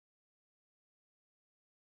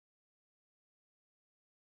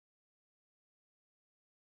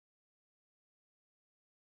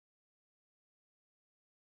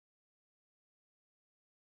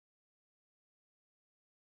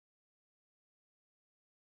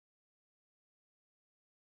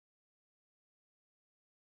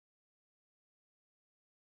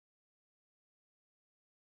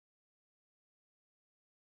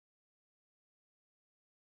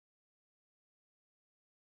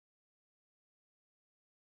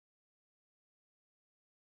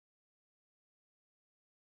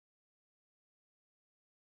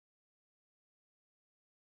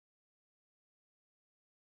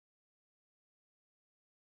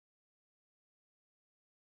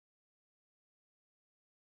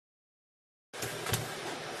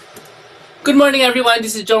Good morning, everyone.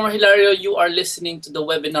 This is Jomar Hilario. You are listening to the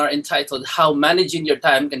webinar entitled How Managing Your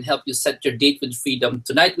Time Can Help You Set Your Date with Freedom.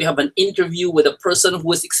 Tonight, we have an interview with a person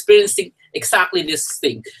who is experiencing exactly this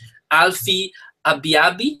thing. Alfie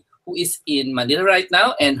Abiabi, who is in Manila right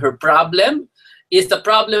now, and her problem is the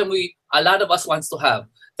problem a lot of us wants to have.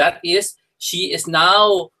 That is, she is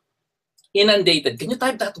now inundated. Can you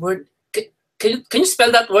type that word? Can you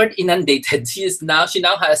spell that word, inundated? She now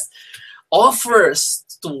has offers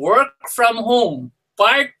to work from home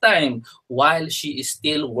part-time while she is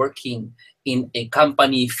still working in a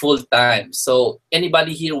company full-time. So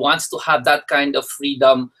anybody here wants to have that kind of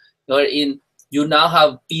freedom wherein you now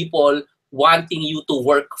have people wanting you to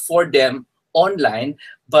work for them online,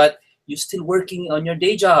 but you're still working on your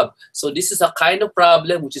day job. So this is a kind of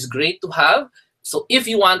problem which is great to have. So if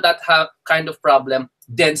you want that kind of problem,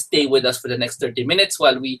 then stay with us for the next 30 minutes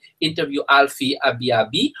while we interview Alfie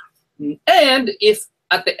Abiabi. And if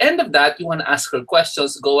at the end of that, you want to ask her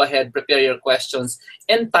questions, go ahead, prepare your questions,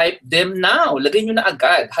 and type them now. Lagay nyo na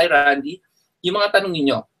agad. Hi, Randy. Yung mga tanong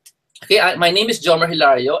niyo. Okay, my name is Jomar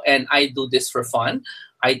Hilario, and I do this for fun.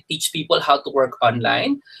 I teach people how to work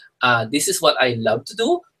online. This is what I love to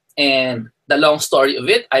do. And the long story of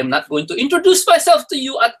it, I'm not going to introduce myself to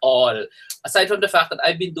you at all. Aside from the fact that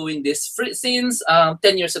I've been doing this since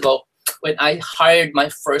 10 years ago, when I hired my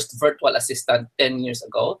first virtual assistant 10 years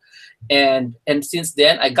ago. And since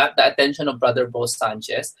then, I got the attention of Brother Bo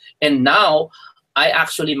Sanchez. And now, I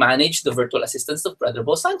actually manage the virtual assistants of Brother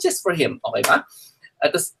Bo Sanchez for him. Okay ba?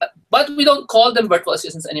 But we don't call them virtual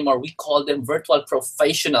assistants anymore. We call them virtual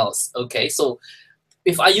professionals. Okay, so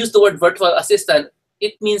if I use the word virtual assistant,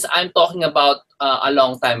 it means I'm talking about a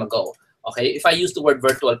long time ago. Okay, if I use the word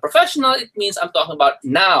virtual professional, it means I'm talking about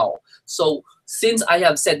now. So since I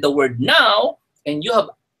have said the word now, and you have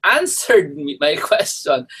answered my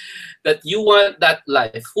question that you want that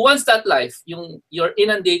life. Who wants that life? You're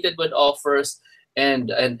inundated with offers,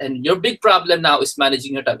 and your big problem now is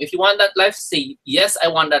managing your time. If you want that life, say, yes, I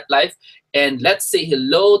want that life. And let's say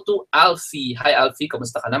hello to Alfie. Hi, Alfie.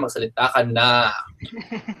 Kamusta ka na? Magsalita ka na.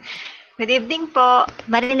 Good evening po.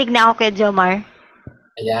 Marinig na ako kay Jomar.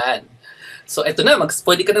 Ayan. So, eto na.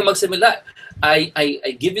 Pwede ka nang magsimula. I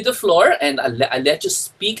give you the floor, and I'll let you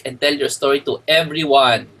speak and tell your story to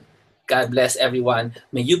everyone. God bless everyone.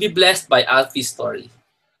 May you be blessed by Alfie's story.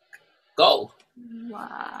 Go.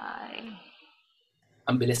 Why?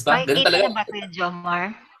 Ang bilis ba? Ganun talaga. Nakikita na ba Kuya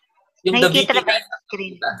Jomar? Yung Nakikita na ba yung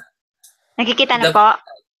screen? Nakikita na po?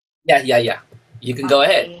 Yeah. You can go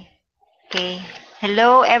ahead. Okay.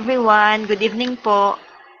 Hello everyone. Good evening po.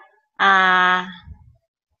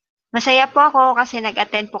 Masaya po ako kasi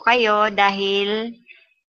nag-attend po kayo dahil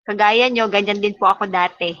kagaya nyo, ganyan din po ako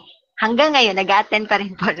dati. Hanggang ngayon, nag-attend pa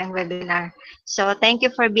rin po ng webinar. So, thank you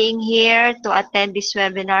for being here to attend this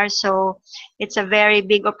webinar. So, it's a very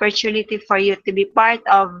big opportunity for you to be part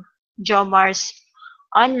of Jomar's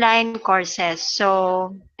online courses.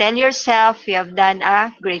 So, tell yourself you have done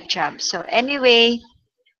a great job. So, anyway,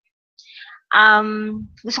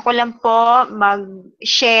 gusto ko lang po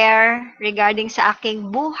mag-share regarding sa aking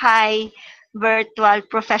buhay virtual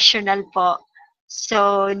professional po.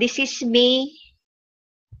 So, this is me,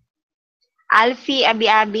 Alfie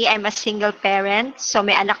Abiabi. I'm a single parent. So,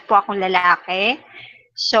 may anak po akong lalaki.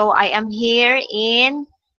 So, I am here in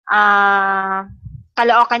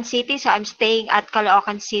Caloocan City. So, I'm staying at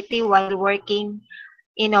Caloocan City while working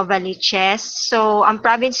in Novaliches. So, ang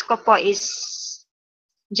province ko po is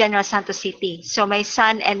General Santos City. So my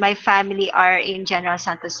son and my family are in General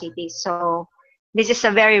Santos City. So this is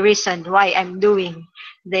a very reason why I'm doing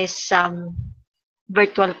this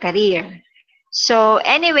virtual career. So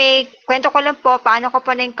anyway, kwento ko lang po paano ko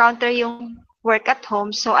po na-encounter yung work at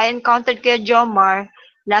home. So I encountered Kuya Jomar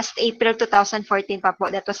last April 2014 pa po.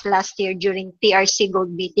 That was last year during TRC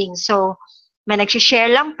Gold Meeting. So may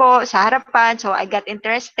nagsishare lang po sa harapan. So I got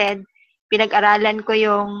interested. Pinag-aralan ko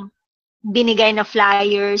yung binigay na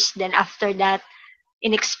flyers. Then after that,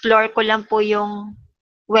 in-explore ko lang po yung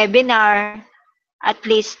webinar. At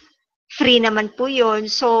least, free naman po yun.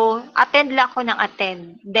 So, attend lang ako ng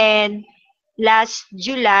attend. Then, last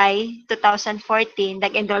July 2014,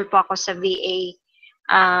 nag-enroll po ako sa VA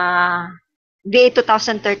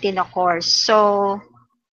 2013 na course. So,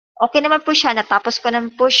 okay naman po siya. Natapos ko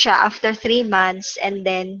naman po siya after 3 months. And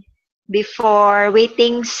then, before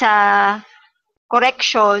waiting sa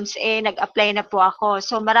corrections, nag-apply na po ako.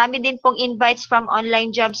 So, marami din pong invites from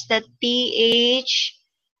onlinejobs.ph,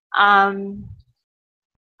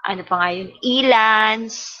 ano pa nga yun,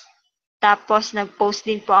 Elance, tapos nag-post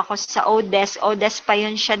din po ako sa Odes. Odes pa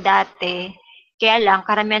yun siya dati. Kaya lang,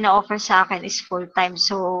 karamihan na offer sa akin is full-time.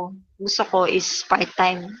 So, gusto ko is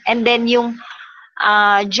part-time. And then yung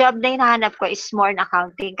job na hinahanap ko is more in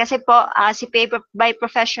accounting. Kasi po, by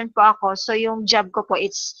profession po ako, so yung job ko po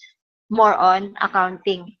is more on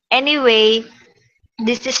accounting. Anyway,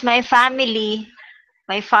 this is my family,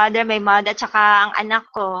 my father, my mother, at saka ang anak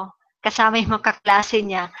ko, kasama yung mga kaklase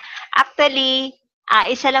niya. Actually,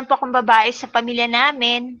 isa lang po akong babae sa pamilya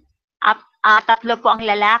namin, tatlo po ang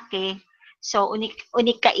lalaki. So,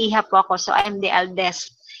 unik kaiha po ako. So, I'm the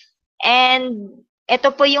eldest. And ito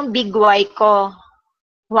po yung big why ko.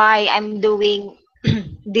 Why I'm doing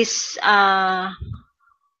this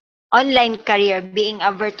online career, being a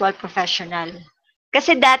virtual professional.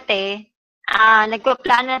 Kasi dati,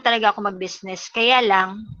 nagpaplano na talaga ako mag-business. Kaya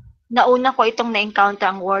lang, nauna ko itong na-encounter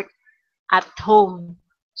ang work at home.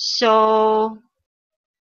 So,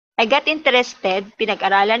 I got interested,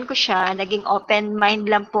 pinag-aralan ko siya, naging open mind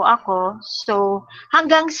lang po ako. So,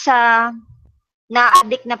 hanggang sa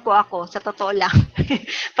na-addict na po ako, sa totoo lang.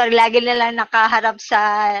 Pag lagi na lang nakaharap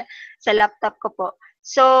sa laptop ko po.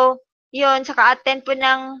 So, yun, saka attend po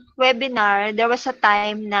ng webinar, there was a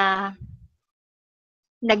time na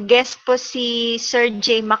nag-guest po si Sir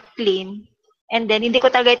J. McLean. And then, hindi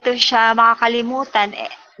ko talaga ito siya makakalimutan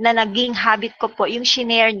na naging habit ko po yung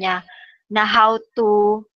shinare niya na how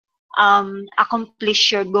to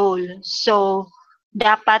accomplish your goal. So,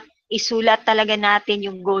 dapat isulat talaga natin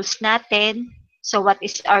yung goals natin. So, what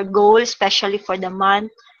is our goal, especially for the month?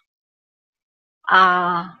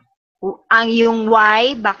 Ang yung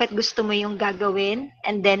why, bakit gusto mo yung gagawin,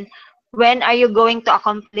 and then, when are you going to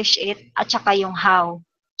accomplish it, at saka yung how.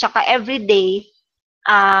 Tsaka everyday,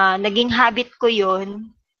 naging habit ko yun.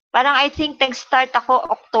 Parang I think nag-start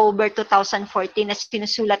ako October 2014 na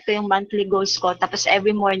sinusulat ko yung monthly goals ko. Tapos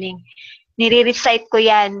every morning, nire-recite ko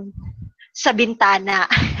yan sa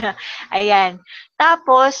bintana. Ayan.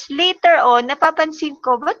 Tapos, later on, napapansin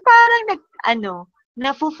ko, ba't parang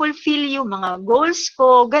na-fulfill yung mga goals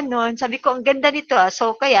ko, ganun. Sabi ko, ang ganda nito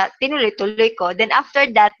So, kaya, tinuloy-tuloy ko. Then, after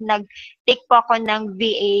that, nag-take po ako ng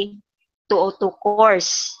VA 202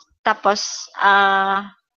 course. Tapos,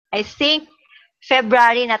 I think,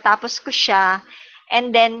 February, natapos ko siya. And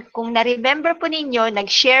then, kung na-remember po ninyo,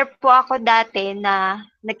 nag-share po ako dati na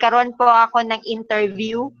nagkaroon po ako ng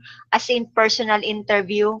interview, as in personal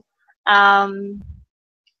interview.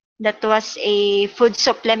 That was a food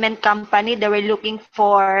supplement company. They were looking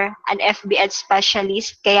for an FBL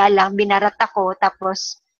specialist. Kaya lang, binarat ako.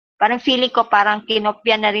 Tapos, parang feeling ko parang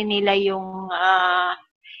kinopya na rin nila yung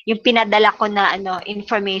pinadala ko na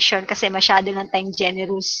information kasi masyado lang tayong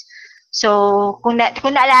generous. So, kung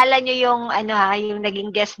naalala nyo yung yung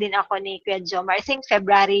naging guest din ako ni Kuya Jomar, I think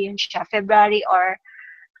February yun siya. February or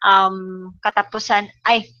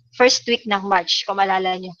first week ng March, kung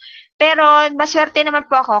maalala nyo. Pero, maswerte naman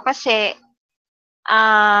po ako kasi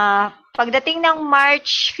pagdating ng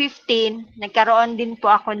March 15, nagkaroon din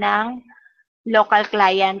po ako ng local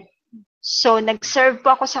client. So, nag-serve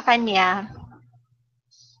po ako sa kanya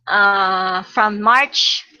from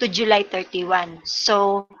March to July 31.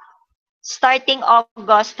 So, starting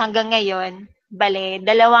August hanggang ngayon, bale,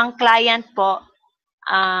 2 client po,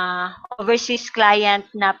 overseas client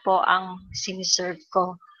na po ang siniserve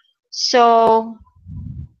ko. So,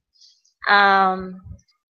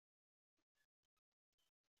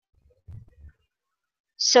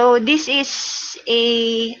 this is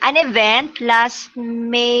an event last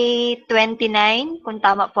May 29, kung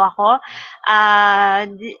tama po ako.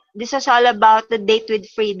 This was all about the Date with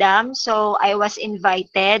Freedom. So, I was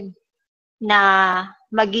invited na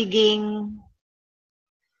magiging,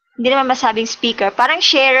 hindi naman masabing speaker, parang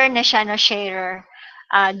sharer na siya, sharer,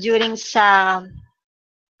 during sa,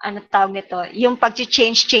 tawag nito, yung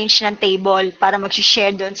pag-change ng table para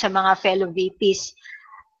mag-share doon sa mga fellow VPs.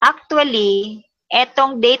 Actually,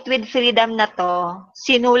 etong Date with Freedom na to,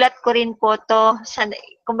 sinulat ko rin po to,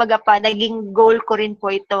 kumbaga pa, naging goal ko rin po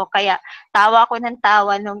ito. Kaya, tawa ko ng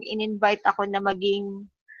tawa nung in-invite ako na maging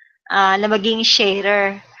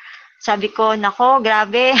sharer. Sabi ko, nako,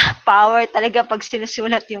 grabe, power talaga pag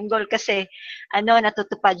sinusulat yung goal kasi,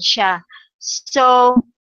 natutupad siya. So,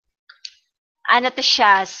 to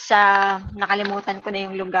siya nakalimutan ko na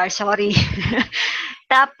yung lugar, sorry.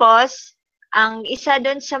 Tapos, ang isa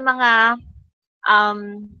doon sa mga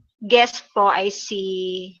guest po ay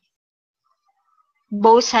si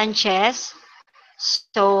Bo Sanchez.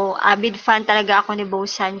 So, avid fan talaga ako ni Bo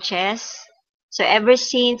Sanchez. So, ever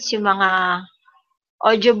since yung mga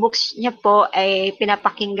audiobooks niya po ay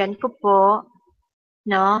pinapakinggan ko po,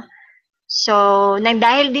 no? So,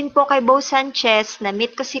 dahil din po kay Bo Sanchez,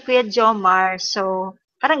 na-meet ko si Kuya Jomar. So,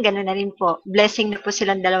 parang gano'n na rin po. Blessing na po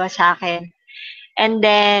silang dalawa sa akin. And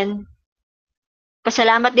then,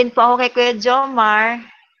 Pasalamat din po ako kay Kuya Jomar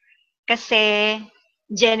kasi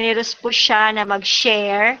generous po siya na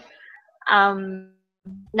mag-share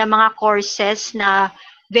ng mga courses na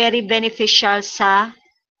very beneficial sa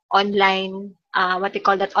online, what you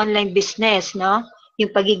call that, online business, no?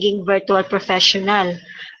 Yung pagiging virtual professional.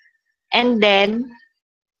 And then,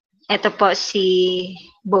 ito po si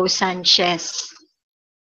Bo Sanchez.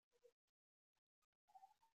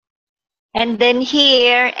 And then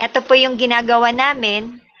here, ito po yung ginagawa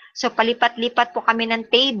namin. So, palipat-lipat po kami ng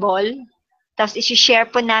table. Tapos, isi-share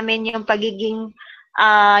po namin yung pagiging,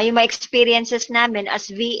 yung mga experiences namin as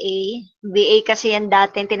VA. VA kasi yan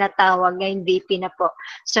dati tinatawag, ngayon VP na po.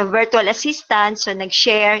 So, virtual assistant. So,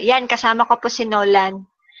 nag-share. Yan, kasama ko po si Nolan.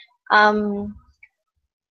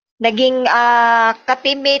 Naging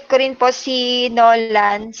ka-teammate ko rin po si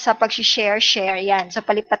Nolan sa pag-share. Yan. So,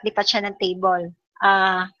 palipat-lipat siya ng table.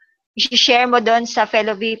 I-share mo doon sa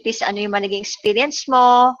fellow VPs ano yung managing experience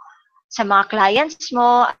mo, sa mga clients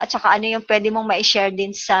mo, at saka ano yung pwede mong ma-share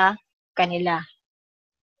din sa kanila.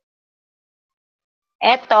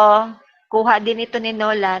 Eto, kuha din ito ni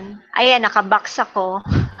Nolan. Ayan, nakabox ako.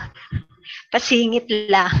 Pasingit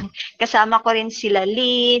lang. Kasama ko rin sila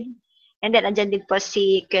Lynn, and then andyan din po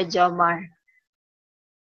si Kuya Jomar.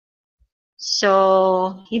 So,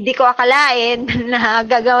 hindi ko akalain na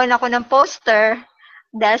gagawin ako ng poster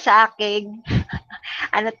dahil sa aking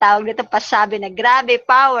ano tawag dito, pasabi na grabe,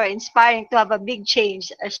 power, inspiring to have a big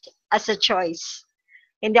change as a choice.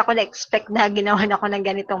 Hindi ako na-expect na ginawan ako ng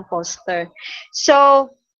ganitong poster.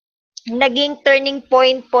 So, naging turning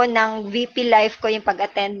point po ng VP life ko yung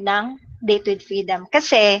pag-attend ng Date with Freedom.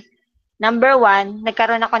 Kasi, number one,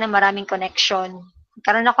 nagkaroon ako ng maraming connection.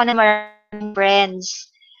 Nagkaroon ako ng maraming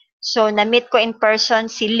friends. So, na-meet ko in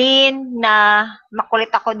person si Lynn na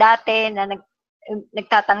makulit ako dati na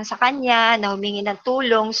nagtatanong sa kanya, na humingi ng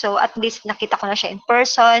tulong. So, at least nakita ko na siya in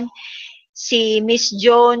person. Si Miss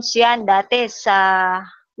Jones, yan, dati sa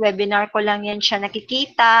webinar ko lang yan siya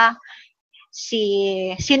nakikita.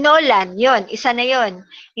 Si Nolan, yon isa na yon.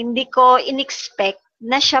 Hindi ko in-expect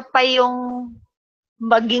na siya pa yung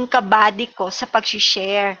maging kabady ko sa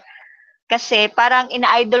pag-share. Kasi parang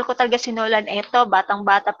ina-idol ko talaga si Nolan. Eto,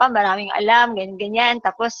 batang-bata pa, maraming alam, ganyan-ganyan.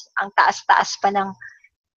 Tapos, ang taas-taas pa ng,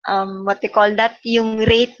 what we call that, yung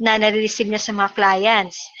rate na nare-receive niya sa mga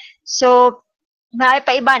clients. So, marami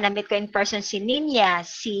pa iba. Na-meet ko in person si Ninya,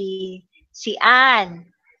 si Ann.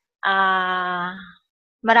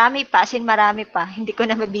 Marami pa, marami pa. Hindi ko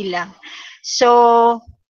na mabilang. So,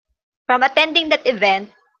 from attending that event,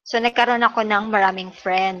 so nagkaroon ako ng maraming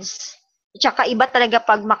friends. Tsaka iba talaga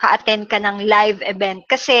pag maka-attend ka ng live event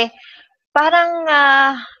kasi parang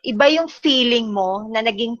iba yung feeling mo na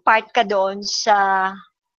naging part ka doon sa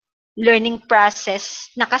learning process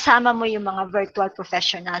na kasama mo yung mga virtual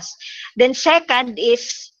professionals. Then second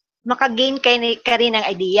is maka-gain ka rin ng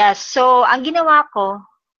ideas. So, ang ginawa ko,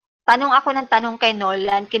 tanong ako ng tanong kay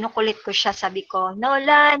Nolan, kinukulit ko siya, sabi ko,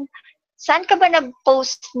 Nolan, saan ka ba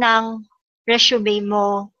nag-post ng resume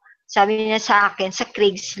mo? Sabi niya sa akin, sa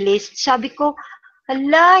Craigslist. Sabi ko,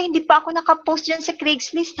 hala, hindi pa ako nakapost dyan sa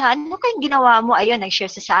Craigslist, ha? Ano kayong ginawa mo? Ayun, nag-share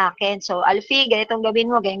sa akin. So, Alfie, ganitong gawin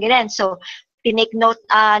mo, ganyan. So, tinake note,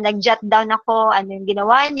 nag-jot down ako, ano yung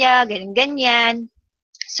ginawa niya, ganyan.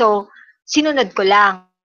 So, sinunod ko lang.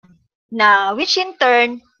 Na, which in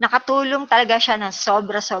turn, nakatulong talaga siya ng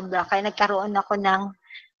sobra-sobra. Kaya nagkaroon ako ng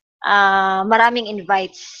maraming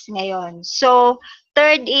invites ngayon. So,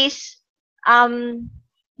 third is,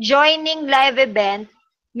 joining live event,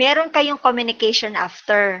 meron kayong communication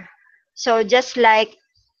after. So, just like,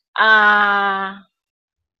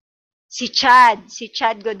 si Chad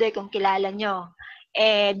Godoy, kung kilala nyo.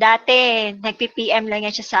 Dati, nagpi-PM lang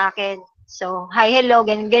yan siya sa akin. So, hi, hello,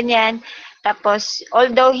 ganyan. Tapos,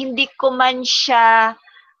 although hindi ko man siya,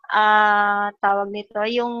 tawag nito,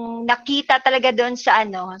 yung nakita talaga doon sa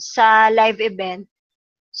sa live event.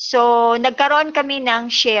 So, nagkaroon kami ng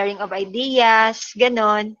sharing of ideas,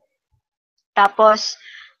 ganon. Tapos,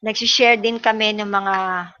 nagsishare din kami ng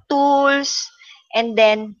mga tools. And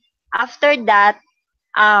then, after that,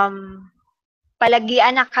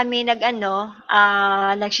 palagian na kami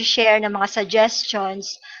nagsishare ng mga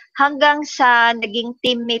suggestions hanggang sa naging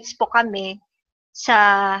teammates po kami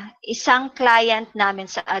sa isang client namin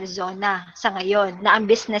sa Arizona sa ngayon na ang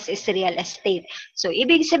business is real estate. So,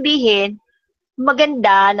 ibig sabihin,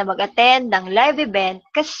 maganda na mag-attend ng live event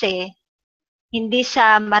kasi hindi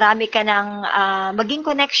sa marami ka ng maging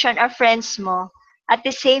connection or friends mo. At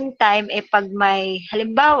the same time, pag may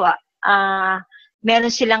halimbawa,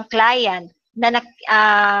 meron silang client na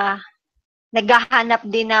naghahanap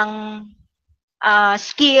din ng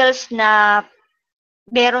skills na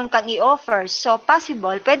meron kang i-offer. So,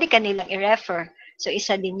 possible, pwede ka nilang i-refer. So,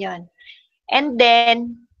 isa din yon. And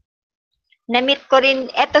then, na-meet ko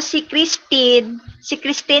rin, eto si Christine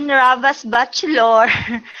Ravas Bachelor.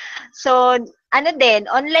 So, ano din,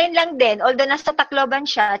 online lang din. Although nasa Tacloban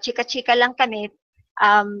siya, chika-chika lang kami,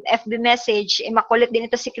 FB message, makulit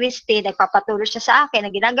din ito si Christine, nagpapaturo siya sa akin,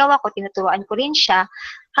 ang ginagawa ko, tinuturuan ko rin siya,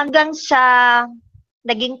 hanggang sa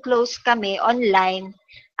naging close kami online,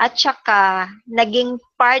 at saka naging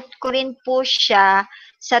part ko rin po siya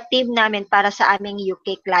sa team namin para sa aming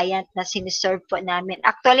UK client na siniserve po namin.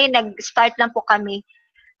 Actually, nag-start lang po kami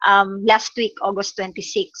last week, August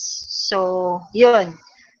 26. So, yun.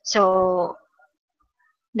 So,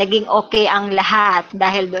 naging okay ang lahat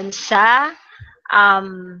dahil doon sa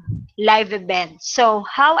live event. So,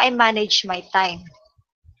 how I manage my time?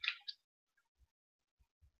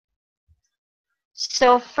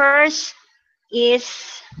 So, first is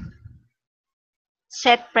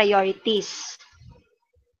set priorities.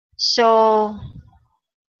 So,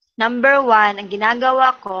 number one, ang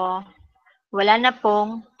ginagawa ko, wala na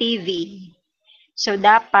pong TV. So,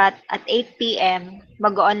 dapat at 8 p.m.,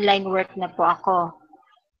 mag-online work na po ako.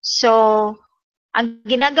 So, ang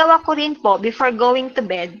ginagawa ko rin po, before going to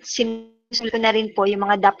bed, sinusunod ko na rin po yung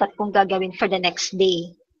mga dapat kong gagawin for the next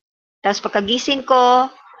day. Tapos pagkagising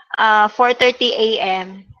ko, 4:30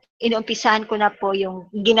 a.m., inuumpisahan ko na po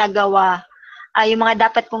yung ginagawa, yung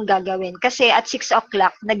mga dapat kong gagawin. Kasi at 6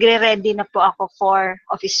 o'clock, nagre-ready na po ako for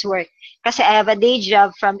office work. Kasi I have a day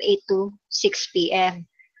job from 8 to 6 p.m.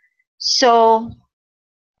 So,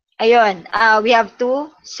 ayun, we have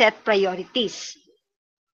to set priorities.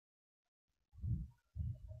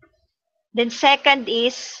 Then second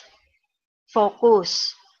is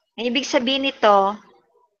focus. Ang ibig sabihin nito,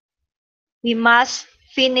 we must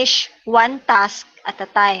finish one task at a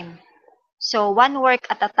time. So, one work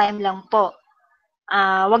at a time lang po.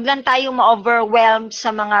 Wag lang tayong ma-overwhelm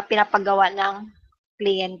sa mga pinapagawa ng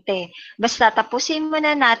kliyente. Basta tapusin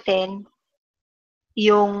muna natin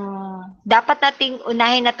yung dapat nating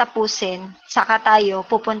unahin na tapusin, saka tayo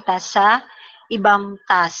pupunta sa ibang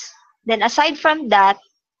task. Then aside from that,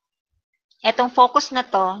 etong focus na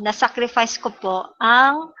to, na-sacrifice ko po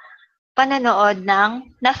ang panonood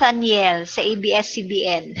ng Nathaniel sa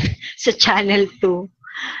ABS-CBN sa Channel 2.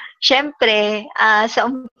 Siyempre, sa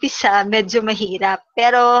umpisa, medyo mahirap.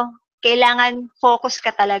 Pero, kailangan focus ka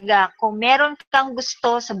talaga. Kung meron kang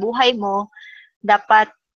gusto sa buhay mo, dapat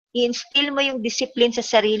i-instill mo yung discipline sa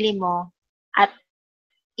sarili mo at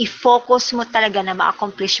i-focus mo talaga na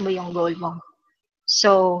ma-accomplish mo yung goal mo.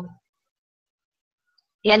 So,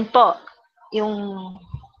 yan po. Yung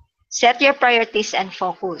set your priorities and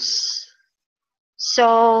focus.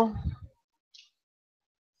 So,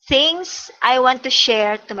 things I want to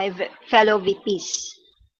share to my fellow VPs.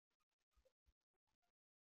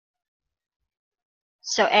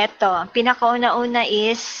 So, eto. Pinakauna-una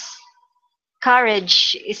is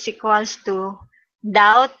courage is equals to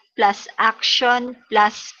doubt plus action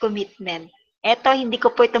plus commitment. Eto, hindi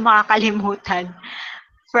ko po ito makakalimutan.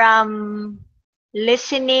 From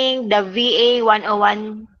listening the VA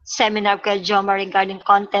 101 seminar kay Jomar regarding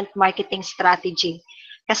content marketing strategy.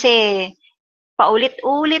 Kasi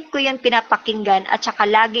paulit-ulit ko yung pinapakinggan at saka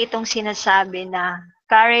lagi itong sinasabi na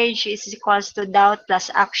courage is equals to doubt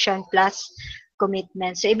plus action plus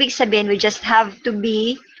commitment. So, ibig sabihin, we just have to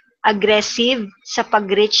be aggressive sa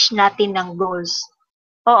pag-reach natin ng goals.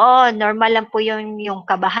 Oo, normal lang po yung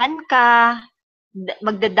kabahan ka,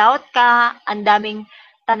 magda-doubt ka, ang daming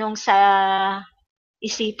tanong sa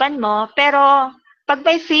isipan mo, pero pag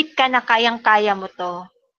may faith ka na kayang-kaya mo to,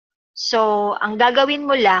 so, ang gagawin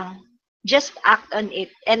mo lang, just act on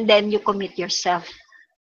it and then you commit yourself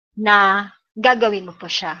na gagawin mo po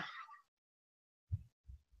siya.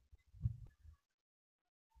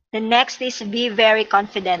 The next is be very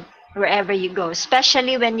confident wherever you go,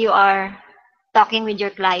 especially when you are talking with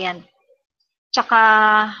your client. Tsaka,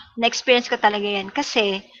 na-experience ko talaga yan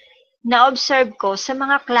kasi na-observe ko sa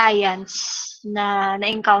mga clients na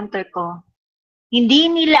na-encounter ko,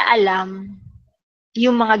 hindi nila alam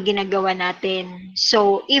yung mga ginagawa natin.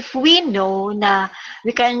 So, if we know na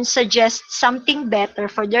we can suggest something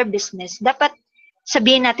better for their business, dapat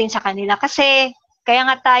sabihin natin sa kanila. Kasi, kaya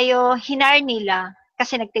nga tayo hinar nila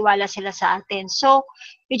kasi nagtiwala sila sa atin. So,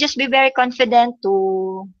 you just be very confident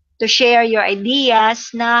to share your ideas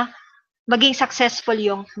na maging successful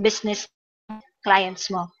yung business clients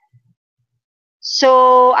mo.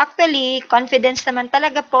 So, actually, confidence naman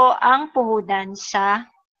talaga po ang puhunan sa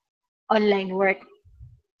online work.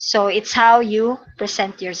 So, it's how you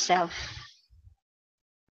present yourself.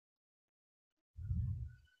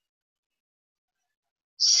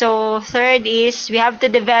 So third is we have to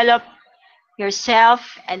develop yourself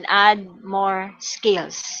and add more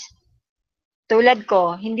skills. Tulad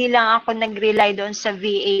ko, hindi lang ako nag-rely doon sa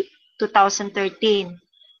VA 2013.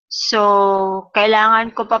 So,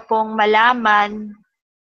 kailangan ko pa pong malaman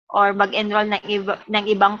or mag-enroll ng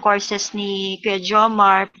ibang courses ni Kuya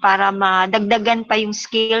Jomar para madagdagan pa yung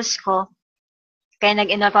skills ko. Kaya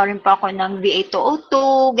nag-enroll pa rin po ako ng VA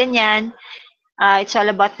 202, ganyan. It's all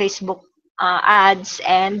about Facebook ads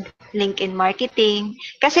and LinkedIn marketing.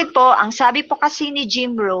 Kasi po, ang sabi po kasi ni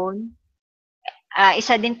Jim Rohn,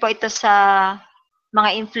 isa din po ito sa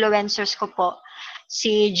mga influencers ko po,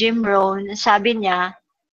 si Jim Rohn, sabi niya,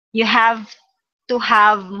 you have to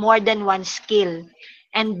have more than one skill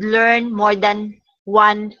and learn more than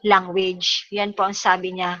one language. Yan po ang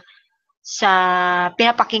sabi niya sa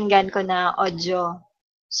pinapakinggan ko na audio.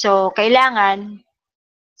 So, kailangan,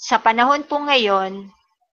 sa panahon po ngayon,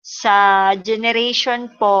 sa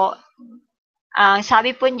generation po, ang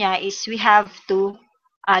sabi po niya is we have to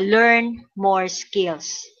learn more skills.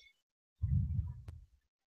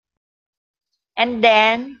 And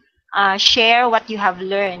then, share what you have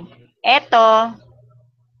learned. Ito,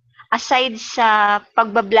 aside sa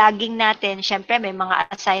pagbablogger natin, syempre may mga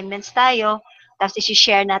assignments tayo, tapos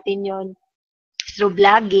isi-share natin yun through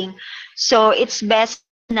blogging. So, it's best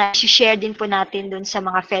na i-share din po natin dun sa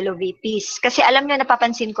mga fellow VPs. Kasi alam nyo,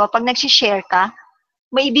 napapansin ko, pag nag-share ka,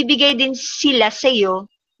 may ibibigay din sila sa iyo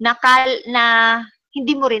na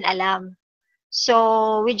hindi mo rin alam.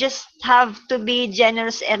 So, we just have to be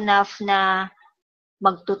generous enough na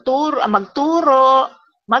magturo,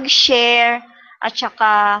 mag-share, at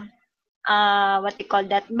saka, what you call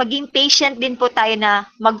that, maging patient din po tayo na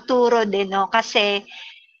magturo din, no? Kasi,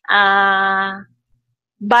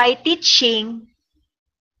 by teaching,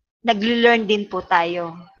 nag-learn din po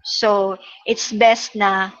tayo. So, it's best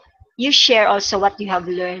na you share also what you have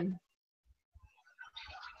learned.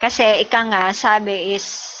 Kasi, ika nga, sabi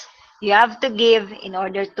is, you have to give in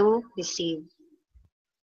order to receive.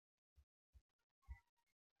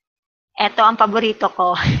 Ito ang paborito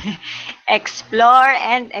ko. Explore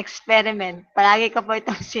and experiment. Palagi ko po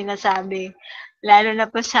itong sinasabi. Lalo na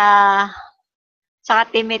po sa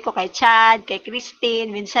teammate ko, kay Chad, kay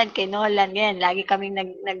Christine, minsan kay Nolan, ganyan. Lagi kaming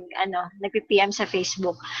nag-PM sa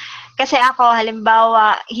Facebook. Kasi ako,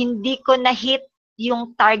 halimbawa, hindi ko na-hit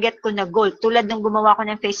yung target ko na goal. Tulad nung gumawa ko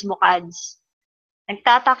ng Facebook ads.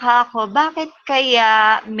 Nagtataka ako, bakit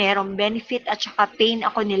kaya merong benefit at saka pain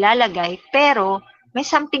ako nilalagay, pero may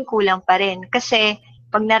something kulang pa rin. Kasi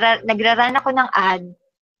pag nagra-run ako ng ad,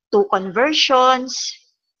 2 conversions,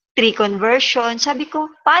 3 conversions, sabi ko,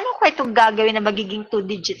 paano ko itong gagawin na magiging 2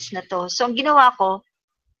 digits na to? So, ang ginawa ko,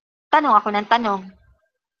 tanong ako ng tanong.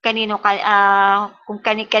 Kung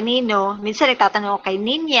kanino, minsan nagtatanong ako kay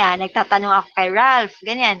Ninya, nagtatanong ako kay Ralph,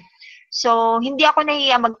 ganyan. So, hindi ako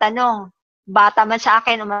nahiya magtanong. Bata man sa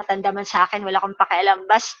akin o matanda man sa akin, wala akong pakialam.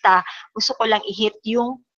 Basta, gusto ko lang i-hit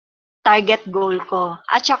yung target goal ko.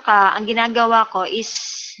 At saka, ang ginagawa ko is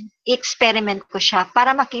experiment ko siya para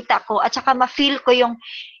makita ko at saka ma-feel ko yung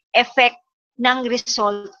effect ng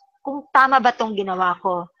result kung tama ba tong ginawa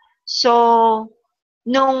ko. So,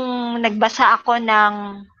 nung nagbasa ako ng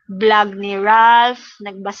blog ni Ralph,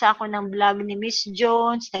 nagbasa ako ng blog ni Miss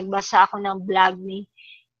Jones, nagbasa ako ng blog ni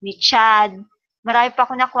Chad, marami pa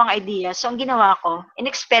ako nakuha ang idea. So, ang ginawa ko,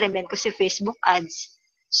 in-experiment ko si Facebook ads.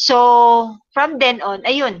 So, from then on,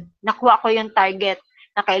 ayun, nakuha ko yung target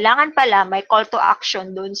na kailangan pala may call to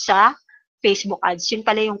action dun sa Facebook ads. Yun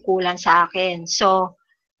pala yung kulang sa akin. So,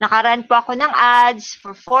 nakarun po ako ng ads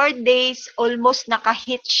for 4 days. Almost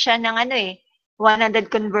nakahit siya ng 100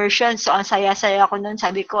 conversions. So, ang saya-saya ako nun.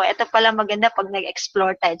 Sabi ko, eto pala maganda pag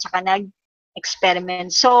nag-explore tayo tsaka nag-experiment.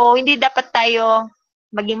 So, hindi dapat tayo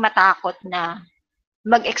maging matakot na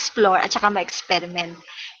mag-explore at saka ma-experiment.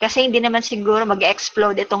 Kasi hindi naman siguro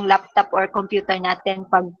mag-explode itong laptop or computer natin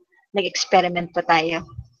pag nag-experiment po tayo.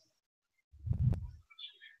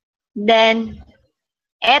 Then,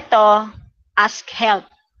 eto, ask help.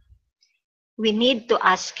 We need to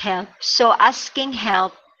ask help. So, asking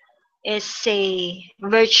help is a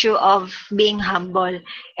virtue of being humble.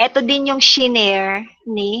 Ito din yung shinare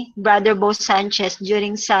ni Brother Bo Sanchez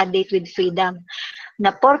during sa Date with Freedom. Na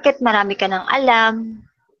porket marami ka ng alam,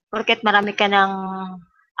 porket marami ka ng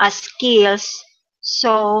skills,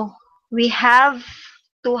 so we have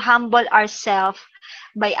to humble ourselves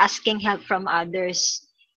by asking help from others.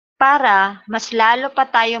 Para mas lalo pa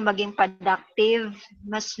tayong maging productive,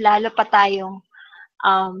 mas lalo pa tayong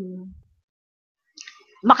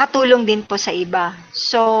makatulong din po sa iba.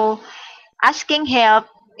 So, asking help,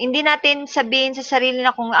 hindi natin sabihin sa sarili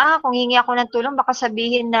na kung hingi ako ng tulong, baka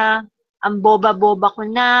sabihin na ang boba-boba ko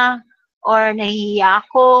na or nahihiya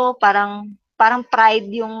ako, parang pride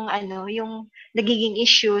yung yung nagiging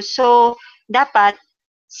issue. So dapat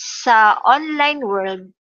sa online world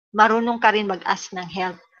marunong ka rin mag-ask ng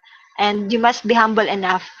help, and you must be humble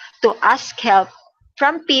enough to ask help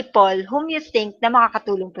from people whom you think na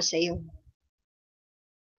makakatulong po sa iyo.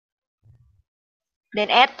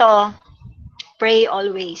 Then eto, pray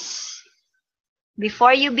always.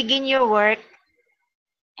 Before you begin your work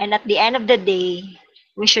and at the end of the day,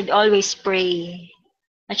 we should always pray.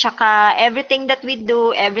 At saka everything that we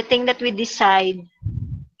do, everything that we decide,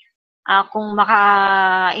 kung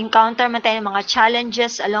maka-encounter man tayo ng mga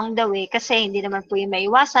challenges along the way, kasi hindi naman po yung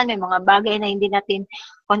maiwasan, may mga bagay na hindi natin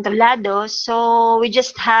kontrolado. So, we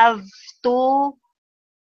just have to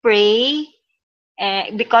pray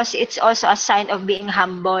because it's also a sign of being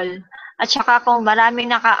humble. At saka kung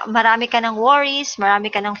marami ka ng worries,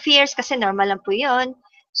 marami ka ng fears, kasi normal lang po yun.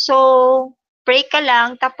 So, pray ka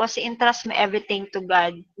lang, tapos i-entrust mo everything to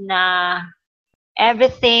God na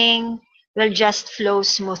everything will just flow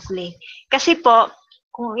smoothly. Kasi po,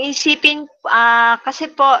 kung isipin, kasi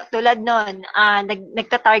po, tulad nun,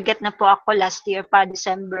 nagta-target na po ako last year pa,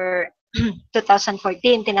 December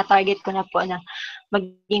 2014, tina-target ko na po na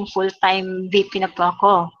maging full-time VP na po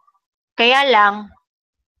ako. Kaya lang,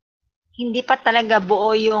 hindi pa talaga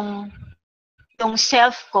buo yung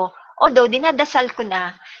self ko. Although, dinadasal ko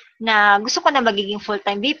na gusto ko na magiging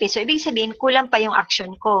full-time VP. So, ibig sabihin, kulang pa yung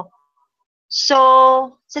action ko. So,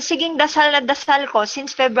 sa siging dasal na dasal ko,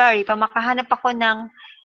 since February, pa makahanap ako ng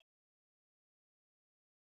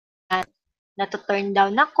na-turn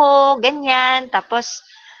down ako, ganyan. Tapos,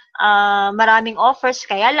 maraming offers,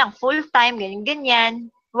 kaya lang, full-time,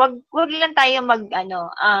 ganyan. Wag lang tayo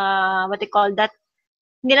what they call that,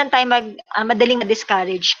 hindi lang tayo madaling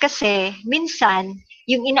ma-discourage. Kasi, minsan,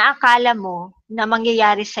 yung inaakala mo na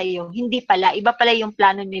mangyayari sa'yo, hindi pala, iba pala yung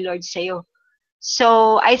plano ni Lord sa'yo.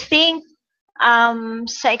 So, I think,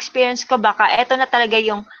 sa experience ko, baka eto na talaga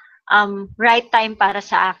yung right time para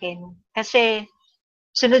sa akin. Kasi,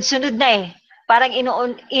 sunod-sunod na eh. Parang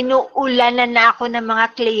inuulanan na ako ng mga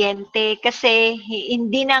kliyente kasi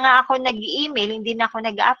hindi na nga ako nag-email, hindi na ako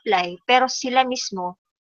nag-apply, pero sila mismo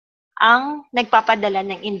ang nagpapadala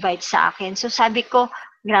ng invite sa akin. So sabi ko,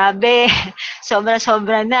 grabe,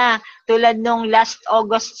 sobra-sobra na. Tulad nung last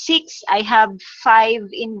August 6, I have 5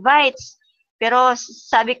 invites. Pero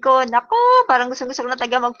sabi ko, nako, parang gusto ko na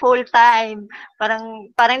taga mag full time. Parang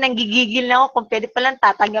nanggigigil na ako kung pwede palang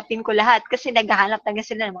tatanggapin ko lahat. Kasi naghahanap talaga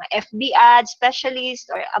sila ng mga FB ads,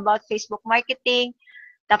 specialist, or about Facebook marketing.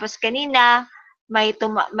 Tapos kanina, may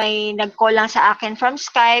nag-call lang sa akin from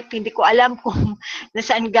Skype. Hindi ko alam kung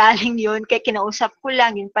nasaan galing yun. Kaya kinausap ko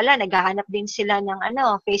lang. Yun pala, naghahanap din sila ng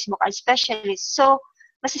Facebook ads specialist. So,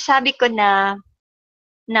 masasabi ko na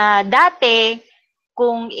dati,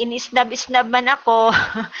 kung inisnab-isnab man ako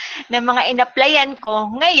ng mga in-applyan ko,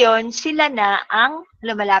 ngayon sila na ang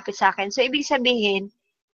lumalapit sa akin. So, ibig sabihin,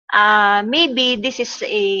 maybe this is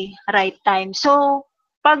a right time. So,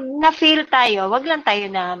 pag na-feel tayo, wag lang tayo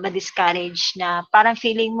na ma-discourage na parang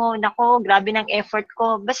feeling mo, nako, grabe ng effort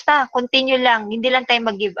ko. Basta, continue lang. Hindi lang tayo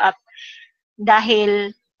mag-give up.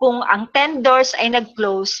 Dahil kung ang 10 doors ay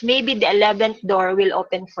nag-close, maybe the 11th door will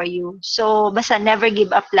open for you. So, basta never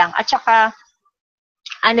give up lang. At saka,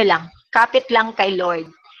 kapit lang kay Lord.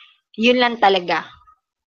 Yun lang talaga.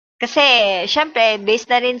 Kasi, syempre,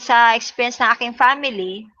 based na rin sa experience ng aking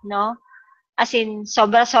family, no? As in,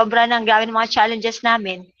 sobra-sobra ng grabe ng mga challenges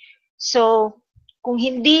namin. So, kung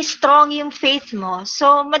hindi strong yung faith mo,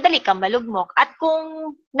 so, madali kang malugmok. At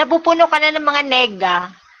kung napupuno ka na ng mga nega,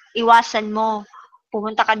 iwasan mo.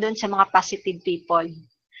 Pumunta ka dun sa mga positive people.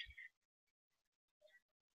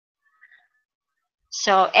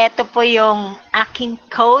 So, eto po yung aking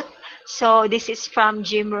quote. So, this is from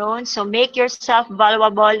Jim Rohn. So, make yourself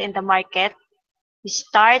valuable in the market. You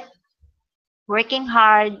start working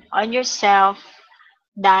hard on yourself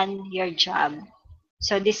than your job.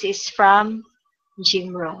 So, this is from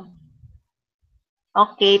Jim Rohn.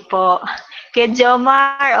 Okay po. Kaya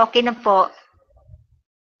Jomar, okay na po.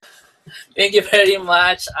 Thank you very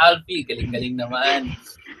much, Alfie. Galing-galing naman.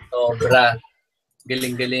 Sobra.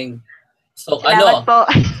 Galing-galing. So, Salamat po.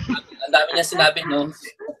 Ang dami niya sinabi, no?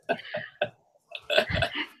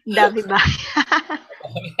 Dami ba?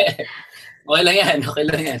 Okay lang yan. Okay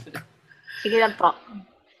lang yan. Sige lang po.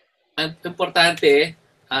 Ang importante,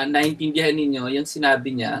 naintindihan ninyo, yung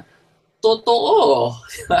sinabi niya, totoo.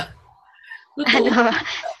 Totoo.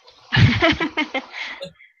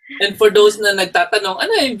 And for those na nagtatanong,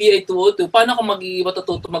 ano yung VA 202? Paano ko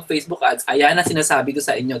matututo mag-Facebook ads? Ayan na sinasabi ko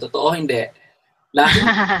sa inyo. Totoo, hindi.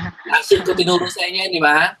 Last year ko tinuro sa inyo, di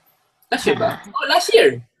ba? Last year ba? Oh, last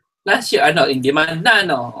year. Last year, ano, in demand na,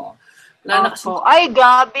 no? Wala na kasi. Opo. Ay,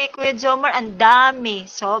 grabe, Kuya Jomar. Ang dami.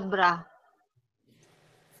 Sobra.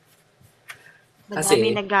 Madami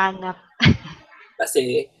Kasi, naghanap.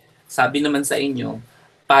 kasi, sabi naman sa inyo,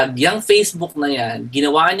 pag yung Facebook na yan,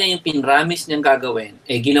 ginawa niya yung pinramis niyang gagawin,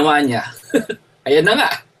 eh, ginawa niya. Ayan na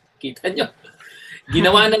nga. Kita nyo.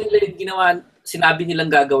 Ginawa na nila yung ginawa, sinabi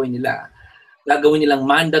nilang gagawin nila. Gagawin nilang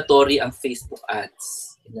mandatory ang Facebook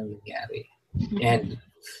ads. Yan ang nangyari. And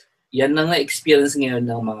yan na nga experience ngayon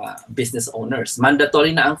ng mga business owners.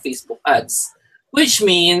 Mandatory na ang Facebook ads. Which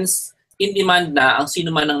means, in demand na ang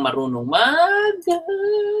sino man ang marunong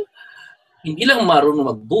hindi lang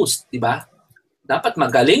marunong mag-boost, di ba? Dapat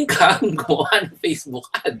magaling kang gumawa ng Facebook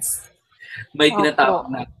ads. May tinatawag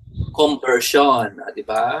Opo. na conversion, di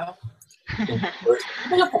ba? Conversion.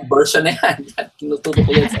 Ano yung conversion na yan? Tinuturo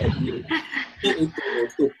ko yan sa LBA.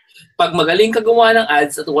 Pag magaling ka gumawa ng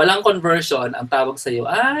ads at walang conversion, ang tawag sa'yo,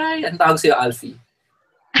 Alfie.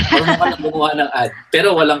 Marunong ka lang gumawa ng ad,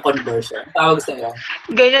 pero walang conversion. Ang tawag sa'yo?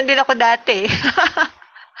 Ganyan din ako dati.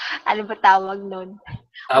 Ano ba tawag nun?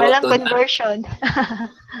 Tawag Walang doon, conversion.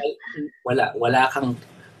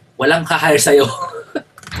 walang ka-hire sa'yo.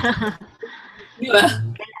 Di ba?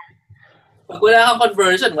 Pag wala kang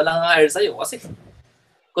conversion, walang ka-hire sa'yo. Kasi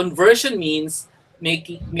conversion means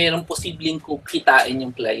mayroong posibleng kitain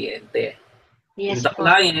yung kliyente. Yes The po.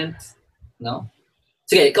 client, no?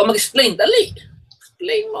 Sige, ikaw mag-explain. Dali.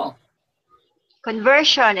 Explain mo.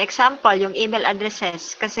 Conversion, example, yung email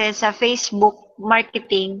addresses. Kasi sa Facebook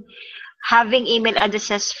marketing, having email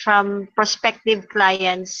addresses from prospective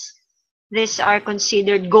clients, these are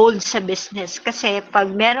considered gold sa business. Kasi pag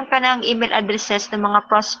meron ka ng email addresses ng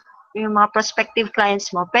yung mga prospective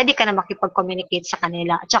clients mo, pwede ka na makipag-communicate sa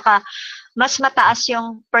kanila. At saka, mas mataas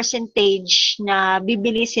yung percentage na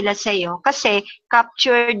bibili sila sa iyo kasi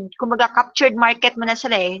captured market mo na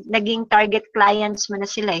sila eh. Naging target clients mo na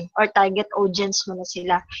sila eh, or target audience mo na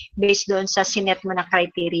sila based doon sa sinet mo na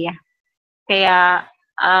criteria. Kaya,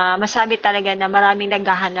 masabi talaga na maraming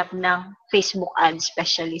naghahanap ng Facebook ad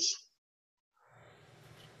specialist.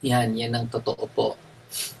 Yan ang totoo po.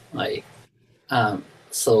 Okay.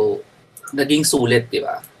 So, naging sulit, di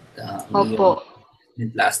ba? Opo.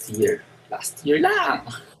 Last year lang.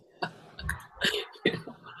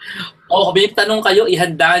 May tanong kayo,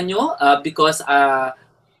 ihanda nyo because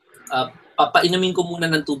papainumin ko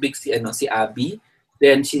muna ng tubig si Abby.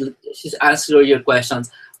 Then she'll answer your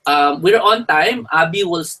questions. We're on time. Abby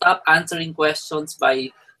will stop answering questions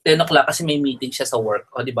by 10 o'clock kasi may meeting siya sa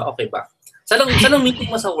work. O, di ba? Okay ba? Saan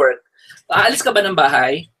meeting mo sa work? Aalis ka ba ng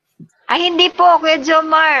bahay? Ay, hindi po, Kuya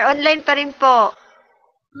Jomar. Online pa rin po.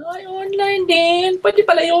 Ay, online din. Pwede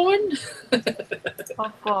pala yun.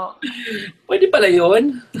 Opo. Pwede pala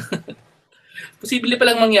yun. Posible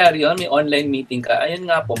palang mangyari yun. May online meeting ka. Ayun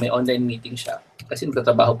nga po, may online meeting siya. Kasi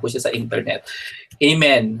nagtatrabaho po siya sa internet.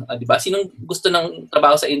 Amen. Di ba? Sinong gusto ng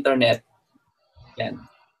trabaho sa internet? Yan.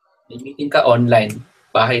 May meeting ka online.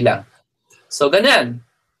 Bahay lang. So, ganyan.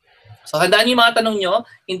 So, handaan niyo yung mga tanong nyo.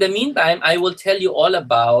 In the meantime, I will tell you all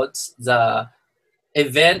about the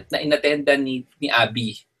event na inattendan ni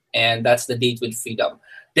Abby. And that's the Date with Freedom.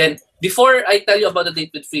 Then, before I tell you about the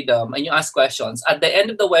Date with Freedom and you ask questions, at the end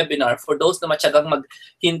of the webinar, for those na matyagang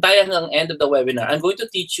maghintay hanggang end of the webinar, I'm going to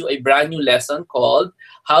teach you a brand new lesson called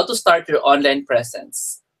How to Start Your Online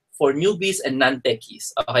Presence for Newbies and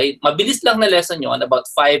Non-Techies. Okay? Mabilis lang na lesson yun, about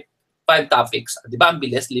five topics. Di ba? Ang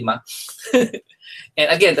bilis, 5.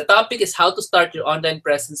 And again, the topic is how to start your online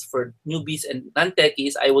presence for newbies and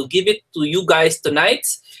non-techies. I will give it to you guys tonight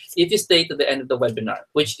if you stay to the end of the webinar,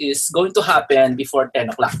 which is going to happen before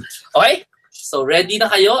 10 o'clock. Okay? So ready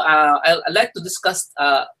na kayo? I'd like to discuss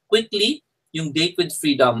quickly yung Date with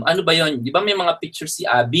Freedom. Ano ba yun? Di ba may mga pictures si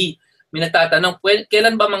Abby? May nagtatanong,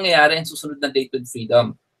 kailan ba mangyayari ang susunod na Date with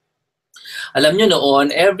Freedom? Alam nyo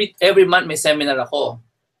noon, every month may seminar ako.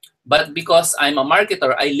 But because I'm a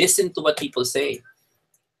marketer, I listen to what people say.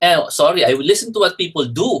 I will listen to what people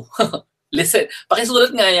do. Listen.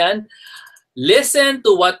 Pakisulat nga yan. Listen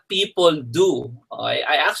to what people do. Okay?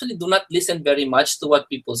 I actually do not listen very much to what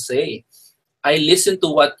people say. I listen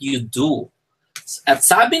to what you do. At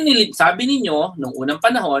sabi ninyo, nung unang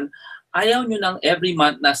panahon, ayaw nyo ng every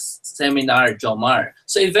month na seminar, Jomar.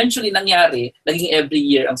 So eventually nangyari, naging every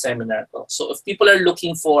year ang seminar ko. So if people are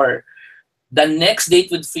looking for the next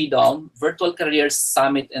Date with Freedom, Virtual Career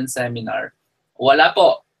Summit and Seminar, wala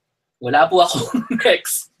po. Wala po ako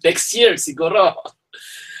next year siguro.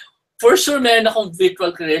 For sure, meron akong Virtual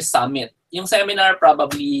Career Summit. Yung seminar,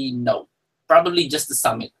 probably no. Probably just the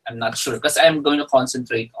summit. I'm not sure. Because I'm going to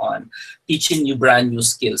concentrate on teaching you brand new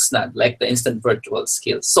skills, not like the instant virtual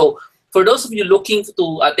skills. So, For those of you looking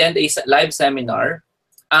to attend a live seminar,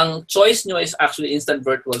 ang choice nyo is actually Instant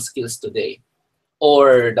Virtual Skills Today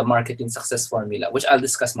or the Marketing Success Formula, which I'll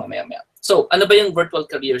discuss mamaya-maya. So, ano ba yung Virtual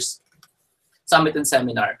Careers Summit and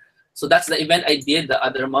Seminar? So that's the event I did the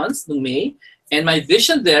other months, in May. And my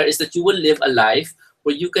vision there is that you will live a life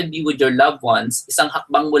where you can be with your loved ones. Isang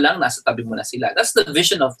hakbang mo lang, nasa tabi mo na sila. That's the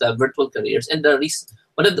vision of the Virtual Careers. And the reason,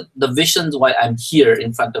 one of the visions why I'm here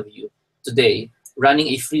in front of you today, running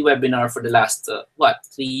a free webinar for the last,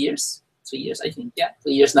 3 years? 3 years, I think. Yeah,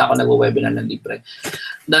 3 years na ako nag-webinar ng libre.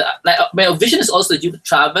 My vision is also that you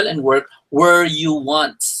travel and work where you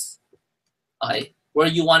want. Okay? Where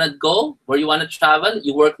you want to go, where you want to travel,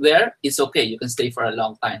 you work there, it's okay. You can stay for a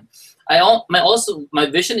long time. My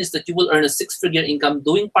vision is that you will earn a 6-figure income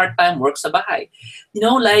doing part-time work sa bahay. You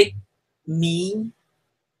know, like me,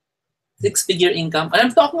 6-figure income. And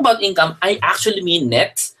I'm talking about income, I actually mean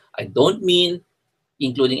net. I don't mean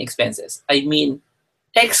including expenses. I mean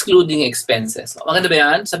excluding expenses. Maganda ba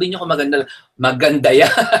yan? Sabihin nyo kung maganda. Maganda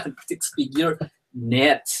yan. 6-figure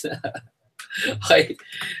net. Okay.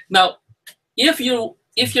 Now, if your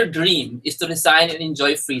dream is to resign and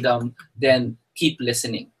enjoy freedom, then keep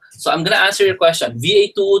listening. So I'm going to answer your question.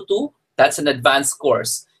 VA 202, that's an advanced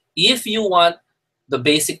course. If you want the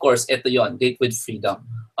basic course, ito yon, Date with Freedom.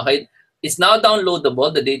 Okay? It's now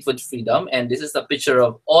downloadable, the Date with Freedom, and this is a picture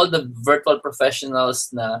of all the virtual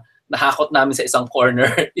professionals na nahakot namin sa isang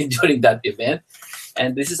corner during that event.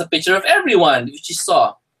 And this is a picture of everyone, which you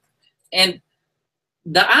saw. And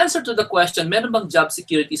the answer to the question, meron bang job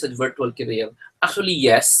security sa virtual career? Actually,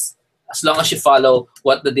 yes, as long as you follow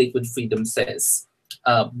what the Date with Freedom says.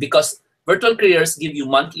 Because virtual careers give you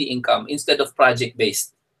monthly income instead of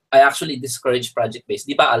project-based. I actually discourage project-based.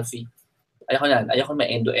 Di ba, Alfie? Ayoko yan. Ayoko may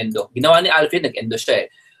endo-endo. Ginawa ni Alfie, nag-endo siya eh.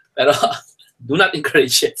 Pero do not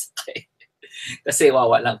encourage it. Okay? Kasi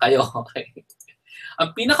wawa lang kayo. Okay?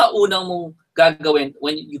 Ang pinakaunang mong gagawin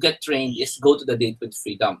when you get trained is go to the Date with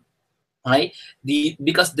Freedom. Okay?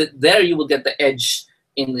 Because there you will get the edge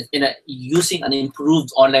in using an improved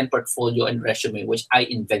online portfolio and resume, which I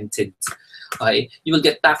invented. Okay? You will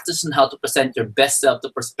get tactics on how to present your best self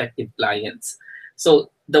to prospective clients.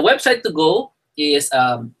 So the website to go is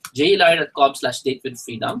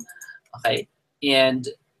jhilario.com/datewithfreedom. Okay? And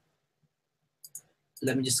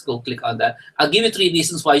let me just go click on that. I'll give you 3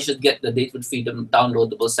 reasons why you should get the Date with Freedom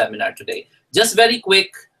downloadable seminar today. Just very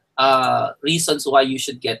quick reasons why you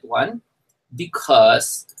should get one.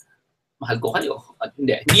 Because mahal ko kayo.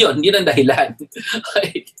 Hindi yun ang dahilan.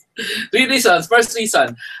 Okay. 3 reasons. First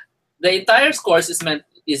reason, the entire course is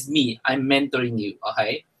me. I'm mentoring you.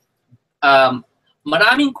 Okay?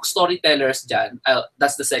 Maraming storytellers dyan.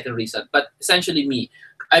 That's the second reason. But essentially me.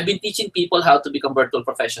 I've been teaching people how to become virtual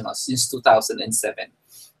professionals since 2007.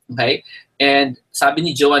 Okay? And sabi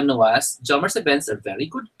ni Joanne Noas, Jomar's events are very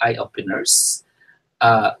good eye-openers.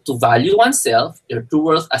 To value oneself, your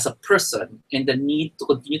true worth as a person, and the need to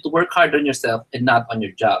continue to work hard on yourself and not on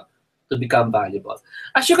your job to become valuable.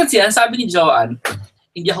 As you can see, ang sabi ni Joanne,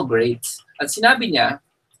 hindi ako great. At sinabi niya,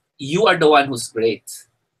 you are the one who's great.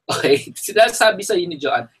 Okay? Sinasabi sa ni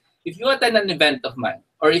Joanne, if you attend an event of mine,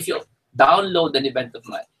 or if you download an event of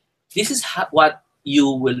mine, this is what you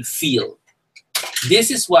will feel.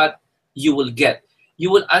 This is what you will get. You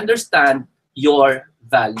will understand your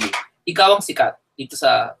value. Ikaw ang sikat dito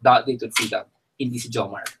sa Date with Freedom, hindi si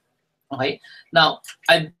Jomar. Okay? Now,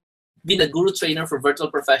 I've been a guru trainer for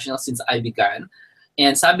virtual professionals since I began.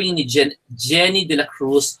 And sabi ni Jenny de la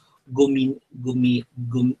Cruz Guimong,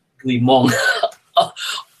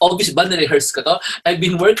 obvious ba na-rehearse ko to? I've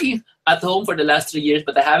been working at home for the last 3 years,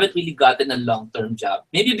 but I haven't really gotten a long-term job.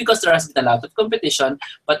 Maybe because there has been a lot of competition,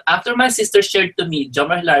 but after my sister shared to me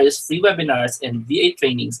Jomar Hilario's free webinars and VA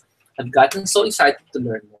trainings, I've gotten so excited to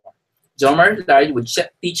learn more. Jomar Hilario would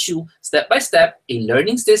teach you step-by-step a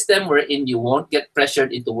learning system wherein you won't get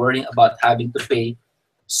pressured into worrying about having to pay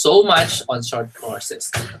so much on short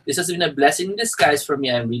courses. This has been a blessing in disguise for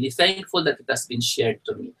me. I'm really thankful that it has been shared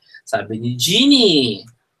to me. Sabi ni Jeannie.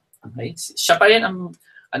 Okay? Siya pa rin ang,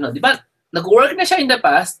 di ba, nag-work na siya in the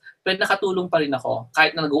past, pero nakatulong pa rin ako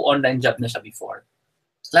kahit na nag-online job na siya before.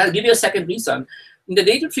 So I'll give you a second reason. In the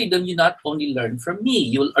Date with Freedom, you not only learn from me,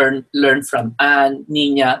 you'll learn from Anne,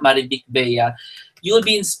 Nina, Marivic, Bea. You'll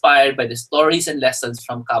be inspired by the stories and lessons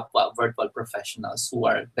from kapwa virtual professionals who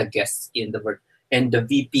are the guests in the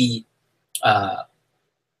VP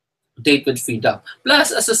Date with Freedom.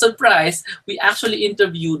 Plus, as a surprise, we actually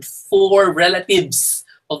interviewed 4 relatives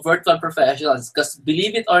of virtual professionals because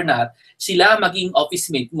believe it or not, sila maging office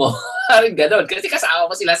mate mo. Ganon. Kasi kasama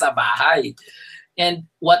mo sila sa bahay. And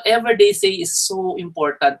whatever they say is so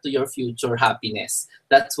important to your future happiness.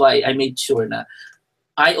 That's why I made sure na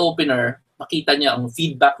eye-opener, makita niyo ang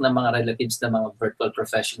feedback ng mga relatives ng mga virtual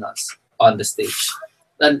professionals on the stage.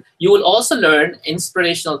 And you will also learn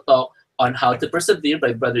inspirational talk on how to persevere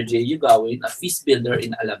by Brother J. Ugawin, a feast builder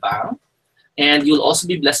in Alabang. And you'll also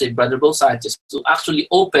be blessed by Brother Bo Sanchez, who actually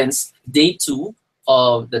opens day 2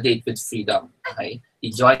 of the Date with Freedom. Okay?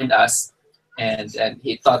 He joined us and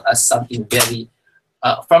he taught us something very,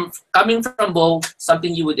 coming from Bo,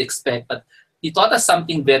 something you would expect, but he taught us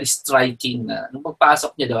something very striking na nung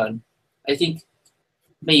pagpasok niya doon, I think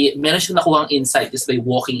meron siyang nakuhang insight just by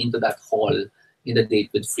walking into that hall in the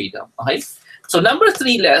Date with Freedom. Okay? So number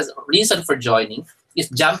 3 reason for joining is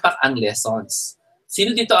jump pack ang lessons.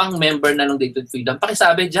 Sino dito ang member na ng Date with Freedom?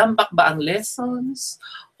 Pakisabi, jump pack ba ang lessons?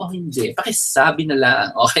 O hindi? Pakisabi na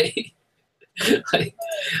lang. Okay? Okay.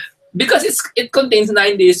 Because it contains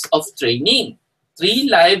 9 days of training. 3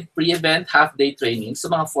 live pre-event half-day training. So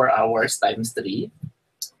mga 4 hours times 3.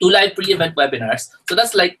 2 live pre-event webinars. So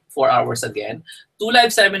that's like 4 hours again. 2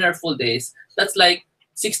 live seminar full days. That's like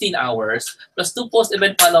 16 hours. Plus 2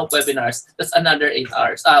 post-event follow-up webinars. That's another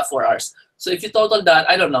 4 hours. So if you total that,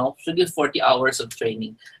 I don't know, should be 40 hours of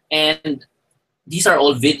training. And these are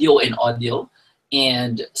all video and audio.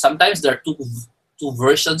 And sometimes there are two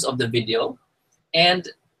versions of the video. And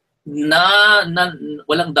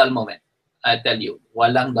walang dull moment. I tell you,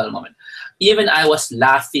 walang dull moment. Even I was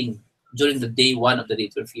laughing during the day 1 of the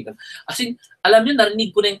Date with Freedom. Kasi, alam niyo, narinig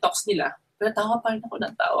ko na yung talks nila, pero tawa pa rin ako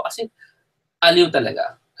ng tawa. Kasi, aliw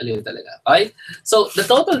talaga. Aliw talaga. Okay? So, the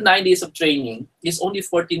total 9 days of training is only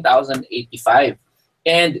 14,085.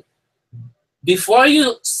 And before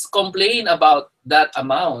you complain about that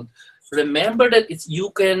amount, remember that you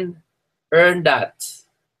can earn that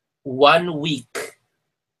 1 week.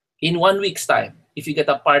 In 1 week's time, if you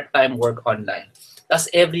get a part-time work online. That's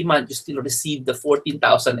every month, you still receive the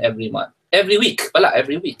 14,000 every month. Every week,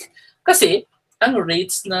 every week. Kasi, ang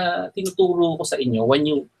rates na tinuturo ko sa inyo when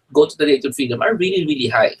you go to the Date with Freedom are really, really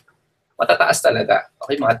high. Matataas talaga.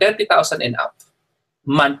 Okay, mga 30,000 and up.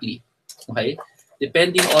 Monthly. Okay?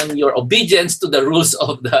 Depending on your obedience to the rules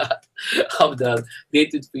of the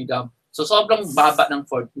Date with Freedom. So, sobrang baba ng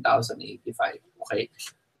 14,085. Okay?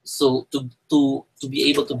 So to be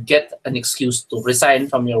able to get an excuse to resign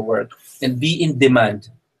from your work and be in demand,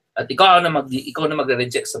 at ikaw na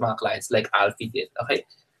magre-reject sa mga clients like Alfie did. Okay,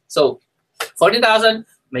 so 40,000,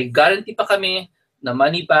 may guarantee pa kami na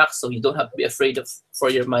money back, so you don't have to be afraid for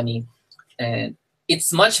your money, and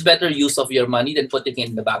it's much better use of your money than putting it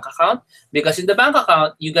in the bank account, because in the bank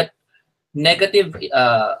account you get negative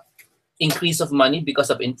increase of money because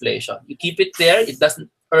of inflation. You keep it there, it doesn't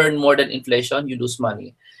earn more than inflation, you lose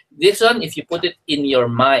money. This one, if you put it in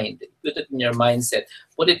your mind, put it in your mindset,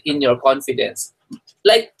 put it in your confidence,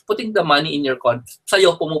 like putting the money in your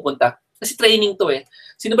sa'yo pumupunta. Kasi training to eh.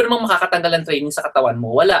 Sino ba namang makakatanggal ng training sa katawan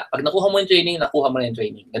mo? Wala. Pag nakuha mo yung training, nakuha mo na yung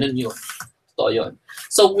training. Ganun yun. Ito yun.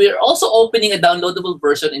 So we're also opening a downloadable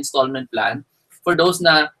version installment plan for those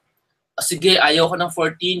na, sige, ayaw ko ng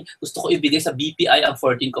 14, gusto ko ibigay sa BPI ang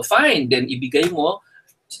 14 ko. Fine. Then ibigay mo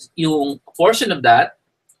yung portion of that,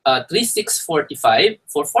 3,645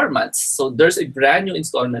 for 4 months. So there's a brand new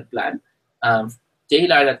installment plan.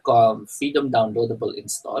 jhilario.com, freedom downloadable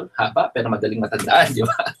install. Haba, pero madaling matandaan, di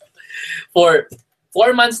ba? For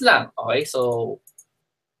 4 months lang. Okay, so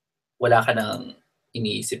wala ka nang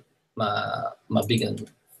iniisip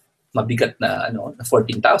mabigat na na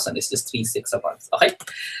 14,000. It's just 3,600 a month. Okay,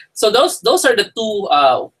 so those are the two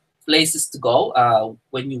places to go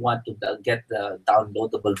when you want to get the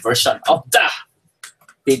downloadable version of the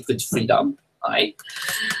Date with Freedom. Alright.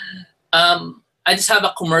 I just have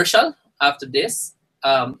a commercial after this.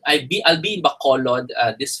 I'll be in Bacolod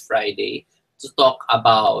this Friday to talk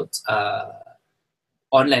about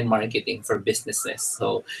online marketing for businesses.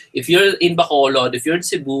 So if you're in Bacolod, if you're in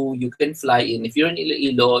Cebu, you can fly in. If you're in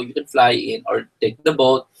Iloilo, you can fly in or take the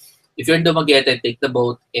boat. If you're in Dumaguete, take the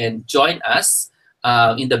boat and join us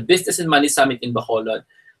in the Business and Money Summit in Bacolod.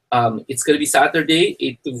 It's going to be Saturday,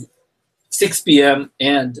 8 to 6 p.m.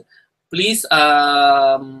 And please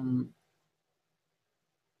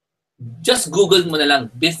just Google mo na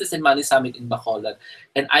lang Business and Money Summit in Bacolod.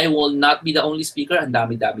 And I will not be the only speaker. Ang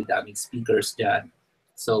dami speakers dyan.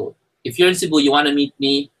 So if you're in Cebu, you want to meet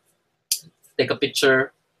me, take a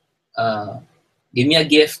picture, give me a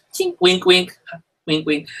gift, chink, wink, wink, wink,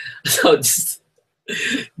 wink. So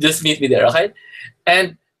just meet me there, okay?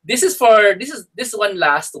 And this is one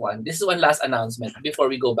last one. This is one last announcement before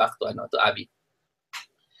we go back to Abby.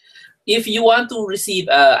 If you want to receive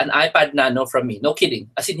an iPad Nano from me, no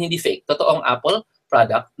kidding, as in hindi fake, totoong Apple,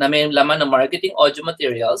 product na may laman ng marketing audio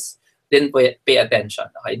materials, then pay attention.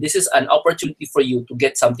 Okay, this is an opportunity for you to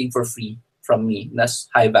get something for free from me that's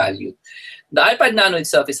high value. The iPad Nano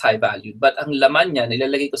itself is high value, but ang laman niya,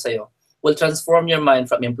 nilalagay ko sa'yo, will transform your mind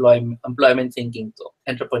from employment thinking to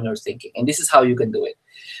entrepreneur thinking. And this is how you can do it.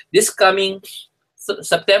 This coming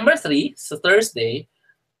September 3, so Thursday,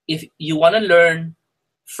 if you want to learn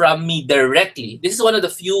from me directly, this is one of the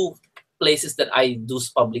few places that I do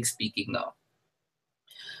public speaking now.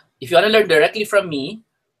 If you want to learn directly from me,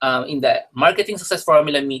 in the Marketing Success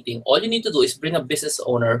Formula meeting, all you need to do is bring a business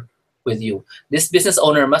owner with you. This business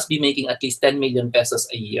owner must be making at least 10 million pesos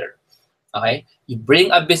a year. Okay? You bring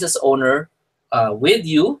a business owner with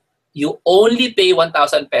you, you only pay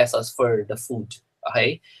 1,000 pesos for the food.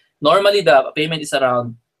 Okay? Normally, the payment is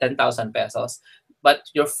around 10,000 pesos. But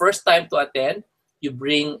your first time to attend, you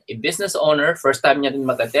bring a business owner, first time niya rin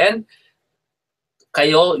mag-attend,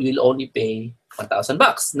 kayo, you'll only pay 1,000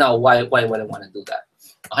 bucks. Now, why would I want to do that?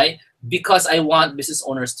 Okay? Because I want business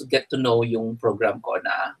owners to get to know yung program ko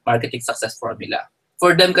na Marketing Success Formula.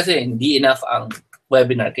 For them kasi, hindi enough ang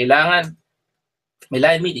webinar. Kailangan may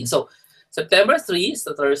live meeting. So, September 3 is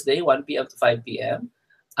the Thursday, 1 p.m. to 5 p.m.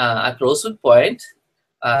 At Rosewood Point,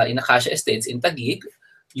 in Acacia Estates in Taguig.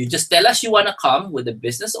 You just tell us you want to come with a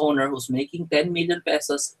business owner who's making 10 million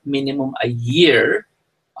pesos minimum a year.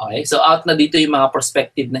 Okay? So, out na dito yung mga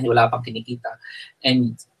prospective na wala pang kinikita.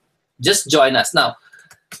 And just join us. Now,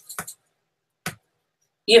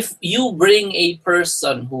 if you bring a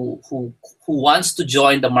person who wants to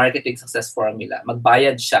join the Marketing Success Formula,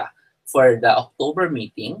 magbayad siya for the October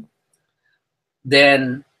meeting,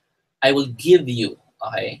 then I will give you,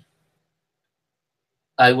 okay?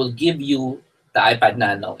 I will give you the iPad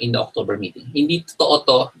Nano in the October meeting. Hindi totoo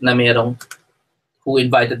to na merong who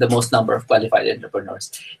invited the most number of qualified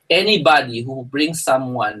entrepreneurs. Anybody who brings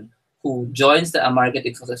someone who joins the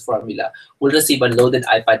Marketing Success Formula will receive a loaded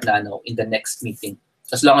iPad Nano in the next meeting.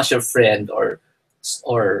 As long as your friend or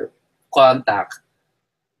contact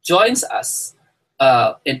joins us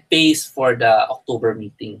and pays for the October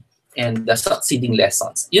meeting and the succeeding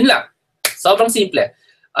lessons. Yun lang. Sobrang simple.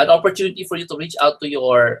 An opportunity for you to reach out to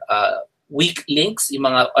your weak links, yung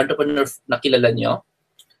mga entrepreneur na kilala nyo.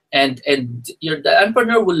 And the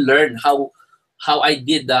entrepreneur will learn how I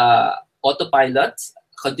did the autopilot,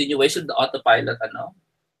 continuation of the autopilot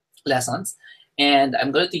lessons. And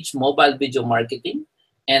I'm going to teach mobile video marketing.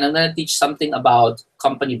 And I'm going to teach something about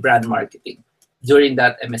company brand marketing during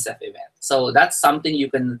that MSF event. So that's something you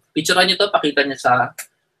can picturean nyo to, pakita nyo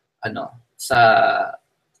sa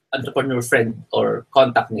entrepreneur friend or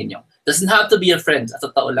contact ninyo. Doesn't have to be your friend, sa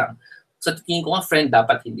totoo lang. Sa tingin ko nga friend,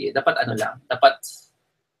 dapat hindi. Dapat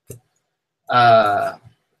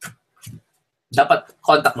dapat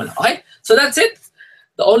contact mo lang. Okay? So that's it.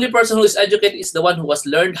 The only person who is educated is the one who has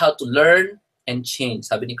learned how to learn and change,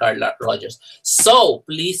 sabi ni Carla Rogers. So,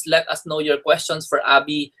 please let us know your questions for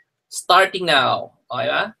Abby starting now. Okay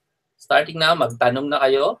ba? Starting now, magtanong na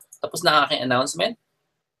kayo. Tapos na aking announcement.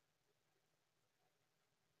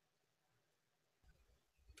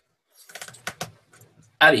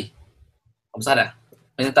 Abby, kamusta na?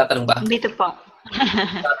 May nagtatanong ba? Dito po.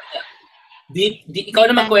 Ikaw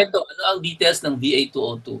na magkwento, ano ang details ng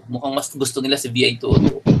VA202? Mukhang mas gusto nila si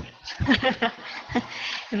VA202.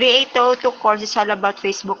 VA202 course is all about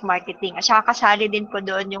Facebook marketing. At saka kasali din po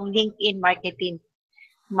doon yung LinkedIn marketing.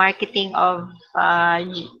 Marketing of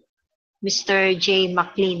Mr. J.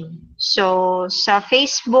 McLean. So, sa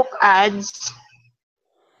Facebook ads,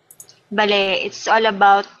 it's all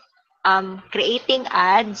about creating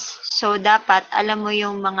ads. So, dapat alam mo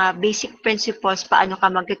yung mga basic principles paano ka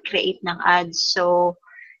mag-create ng ads. So,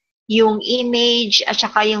 yung image at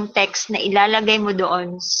saka yung text na ilalagay mo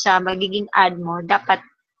doon sa magiging ad mo, dapat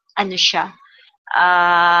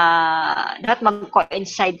dapat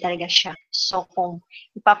mag-coincide talaga siya. So, kung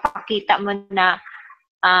ipapakita mo na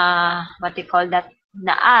what you call that,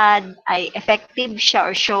 na ad ay effective siya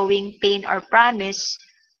or showing pain or promise,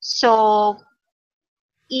 so,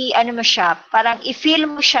 mo siya, parang i-feel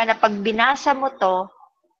mo siya na pag binasa mo to,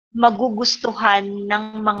 magugustuhan ng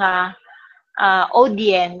mga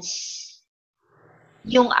audience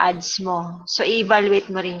yung ads mo. So,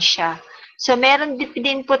 i-evaluate mo rin siya. So, meron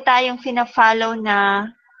din po tayong fina-follow na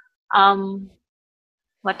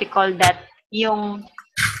what you call that, yung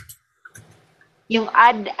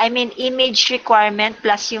image requirement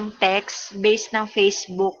plus yung text based ng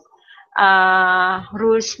Facebook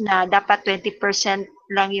rules na dapat 20%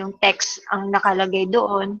 lang yung text ang nakalagay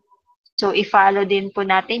doon. So, i-follow din po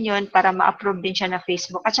natin yun para ma-approve din siya na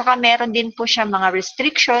Facebook. At saka meron din po siya mga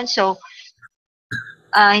restrictions. So,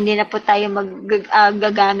 hindi na po tayo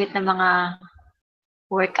gagamit ng mga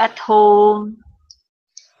work at home,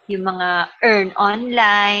 yung mga earn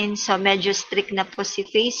online. So, medyo strict na po si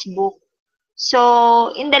Facebook.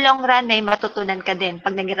 So, in the long run, may matutunan ka din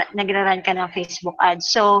pag nagra-run ka ng Facebook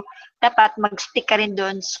ads. So, dapat mag-stick ka rin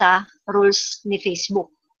doon sa rules ni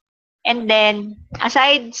Facebook. And then,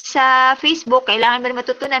 aside sa Facebook, kailangan mo rin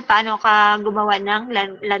matutunan paano ka gumawa ng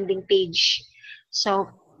landing page. So,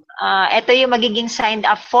 ito yung magiging signed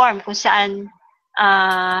up form kung saan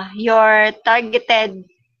your targeted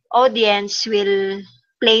audience will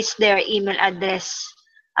place their email address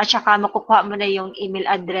at saka makukuha mo na yung email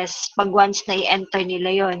address pag once na i-enter nila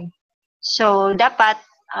yon. So, dapat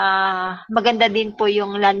maganda din po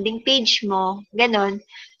yung landing page mo, ganon.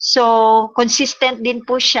 So, consistent din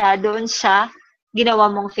po siya doon sa ginawa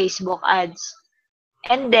mong Facebook ads.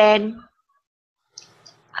 And then,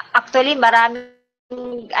 actually, maraming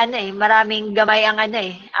gamay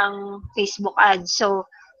ang Facebook ads. So,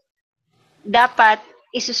 dapat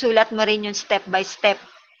isusulat mo rin yung step by step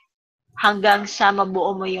hanggang sa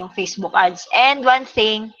mabuo mo yung Facebook ads. And one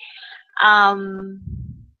thing,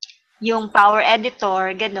 yung Power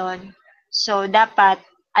Editor, ganon. So, dapat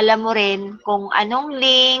alam mo rin kung anong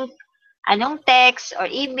link, anong text or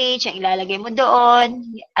image ang ilalagay mo doon,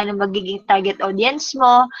 anong magiging target audience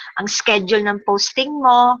mo, ang schedule ng posting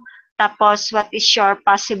mo, tapos what is your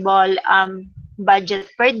possible budget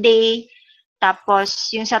per day, tapos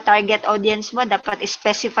yung sa target audience mo, dapat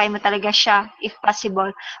specify mo talaga siya, if possible,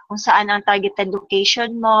 kung saan ang targeted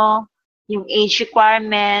location mo, yung age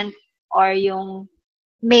requirement, or yung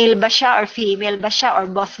male ba siya or female ba siya or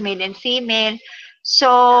both male and female. So,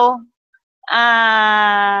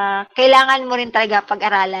 kailangan mo rin talaga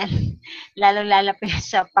pag-aralan, lalong-lalo pa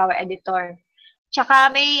sa Power Editor.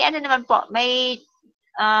 Tsaka may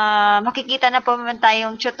makikita na po naman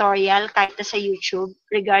tayong tutorial kahit sa YouTube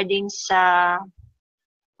regarding sa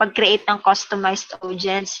pag-create ng customized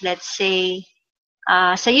audience. Let's say,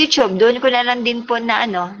 sa YouTube, doon ko na lang din po na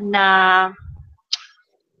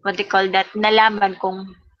what they call that, nalaman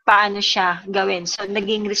kung paano siya gawin. So,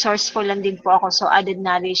 naging resourceful lang din po ako. So, added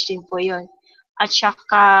knowledge din po yun. At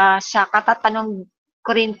saka sa katatanong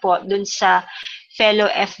ko rin po dun sa fellow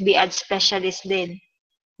FB ad specialist din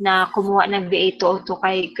na kumuha ng BA 202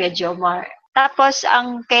 kay Kuya Jomar. Tapos,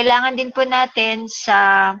 ang kailangan din po natin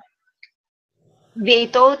sa BA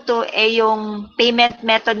 202 yung payment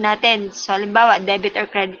method natin. So, halimbawa, debit or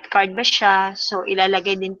credit card ba siya? So,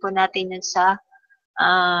 ilalagay din po natin yun sa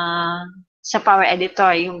Power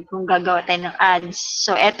Editor, yung kung gagawa tayo ng ads.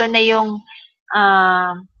 So, eto na yung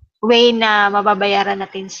way na mababayaran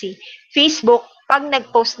natin si Facebook pag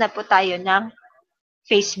nag-post na po tayo ng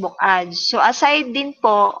Facebook ads. So, aside din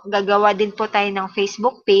po, gagawa din po tayo ng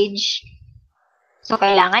Facebook page. So,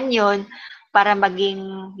 kailangan yun para maging,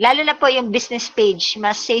 lalo na po yung business page,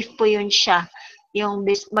 mas safe po yun siya, yung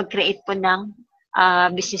mag-create po ng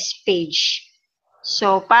business page.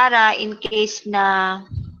 So, para in case na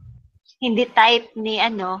hindi type ni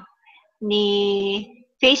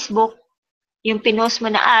Facebook, yung pinost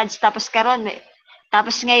mo na ads, tapos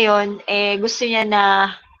ngayon, gusto niya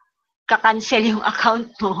na ka-cancel yung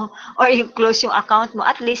account mo or yung close yung account mo,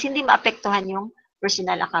 at least hindi maapektuhan yung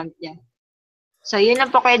personal account niya. So, yun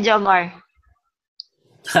lang po kay Jomar.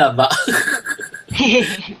 Haba.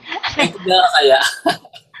 Ito na kaya.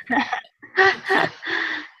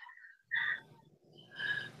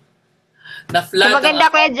 So,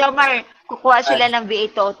 maganda Kuya Jomar, kukuha sila ng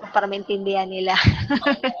BA 202 para maintindihan nila.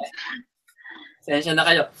 Sensya na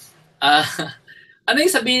kayo. Ano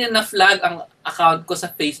yung sabihin na flag ang account ko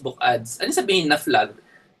sa Facebook ads? Ano yung sabihin na flag?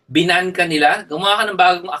 Binan ka nila? Gumawa ka ng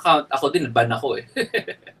bagong account. Ako din, ban ako eh.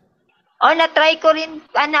 Na-try ko rin,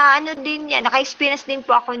 din yan. Naka-experience din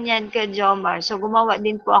po ako niyan kay Jomar. So, gumawa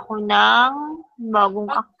din po ako ng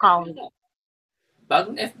bagong account.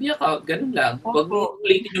 Bagong FB account, ganun lang. Huwag mo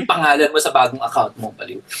ulitin yung pangalan mo sa bagong account mo,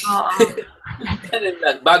 paliw. Oo. Ganun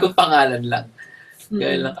lang. Bagong pangalan lang.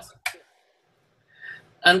 Ganun lang kasi.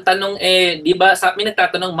 Ang tanong di ba, may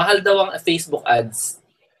nagtatanong, mahal daw ang Facebook ads.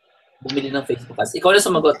 Bumili ng Facebook ads. Ikaw na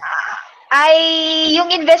sumagot. Ay, yung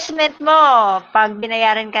investment mo, pag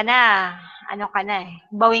binayaran ka na,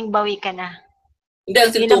 bawing-bawi ka na. Hindi,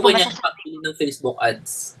 ang tinutukoy niya yung pagbili ng Facebook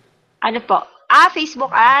ads. Ano po?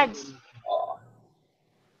 Facebook ads.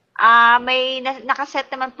 May nakaset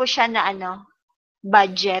naman po siya na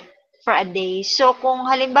budget for a day. So, kung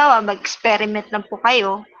halimbawa, mag-experiment lang po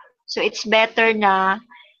kayo, so it's better na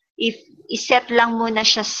if iset lang muna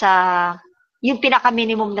siya sa yung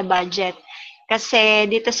pinaka-minimum na budget. Kasi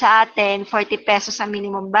dito sa atin, 40 pesos ang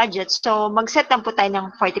minimum budget. So, mag-set lang po tayo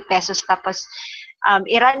ng 40 pesos. Tapos,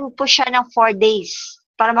 i-run po siya ng 4 days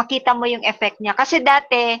para makita mo yung effect niya. Kasi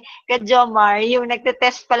dati, kay Jomar, yung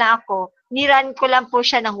nagte-test pa lang ako, niran ko lang po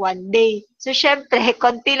siya ng 1 day. So, syempre,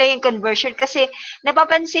 konti lang yung conversion kasi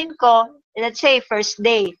napapansin ko, let's say, first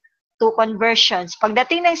day, 2 conversions.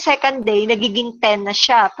 Pagdating ng second day, nagiging 10 na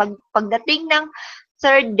siya. Pagdating ng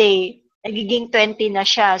third day, nagiging 20 na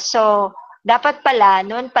siya. So, dapat pala,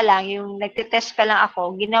 noon pa lang, yung nagte-test pa lang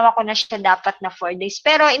ako, ginawa ko na siya dapat na 4 days.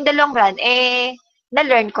 Pero in the long run,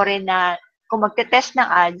 na-learn ko rin na kung magte-test ng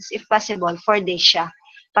ads, if possible, 4 days siya.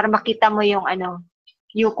 Para makita mo yung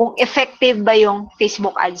yung kung effective ba yung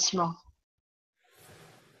Facebook ads mo.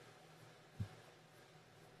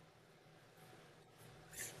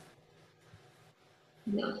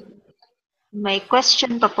 May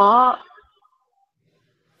question pa po?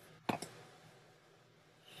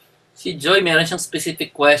 Si Joy, meron siyang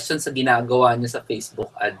specific question sa ginagawa niya sa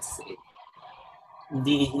Facebook ads.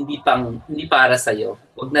 Hindi para sa iyo.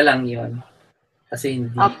 Wag na lang 'yon. Kasi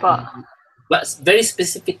hindi. Opo. Very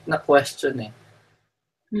specific na question eh.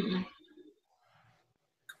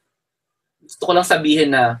 Gusto ko lang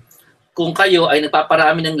sabihin na kung kayo ay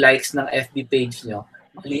nagpaparami ng likes ng FB page nyo,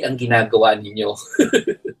 mali ang ginagawa ninyo.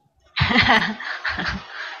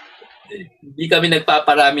 Hindi kami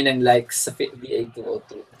nagpaparami ng likes sa FBA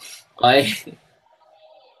 202. Okay?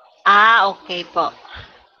 Okay po.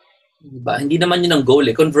 Diba? Hindi naman yun ang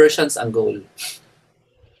goal eh. Conversions ang goal.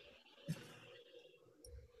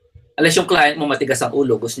 Unless yung client mo matigas ang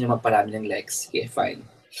ulo, gusto niyo magparami ng likes. Okay, fine.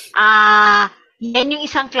 Yan yung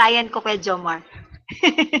isang client ko kay Jomar.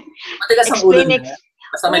 Matigas ang ulo niya.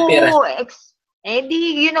 Basta may pera.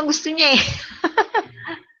 Di, yun ang gusto niya eh.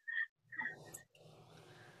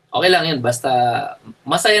 Okay lang yun. Basta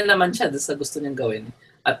masaya naman siya sa gusto niyang gawin.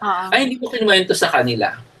 At hindi ko kinuwento sa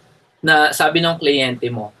kanila na sabi ng kliyente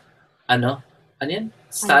mo, ano yan?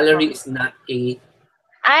 Salary is not a...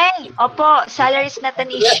 Opo, salary is not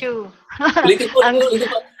an issue.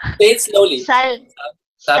 Say it slowly.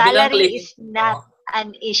 Salary is not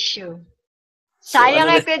an issue.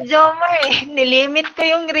 Sayang kay Jomar eh. Nilimit ko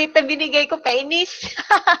yung rate na binigay ko. Kainis.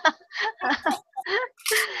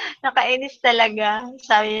 Nakainis talaga.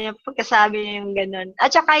 Pagkasabi niya yung ganun.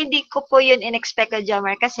 At saka hindi ko po yun in-expect kay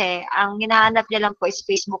Jomar kasi ang hinahanap niya lang po is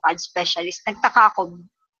Facebook ad specialist. Nagtaka ako.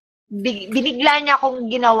 Binigla niya akong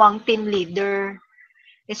ginawang team leader.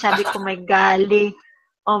 Kaya sabi ko, may gali.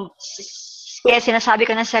 Kaya sinasabi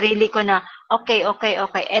ko ng sarili ko na, okay.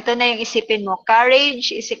 Ito na yung isipin mo.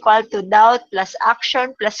 Courage is equal to doubt plus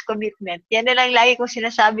action plus commitment. Yan na lang lagi kong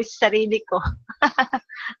sinasabi sa sarili ko.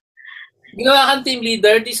 Ginawa kang team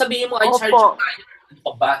leader, di sabihin mo, I charge you higher.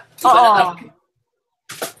 Ano ba?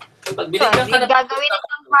 Pag binigyan ka gagawin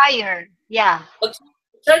ng higher. Yeah. Pag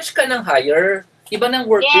charge ka ng higher, iba ng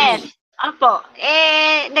work. Yes. Opo.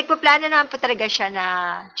 Nagpaplano naman po talaga siya na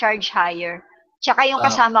charge higher. Tsaka yung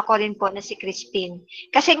kasama ko rin po na si Christine.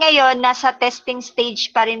 Kasi ngayon, nasa testing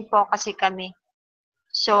stage pa rin po kasi kami.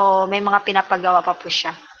 So, may mga pinapagawa pa po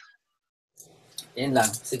siya. Yan lang.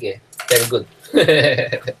 Sige. Very good.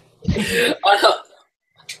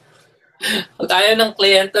 Tayo ng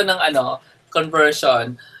kliyento ng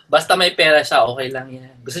conversion, basta may pera siya, okay lang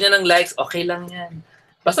yan. Gusto niya ng likes, okay lang yan.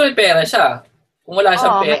 Basta may pera siya. Kung wala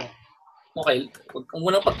siyang pera, okay. Kung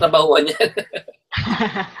munang pagtrabahuan yan.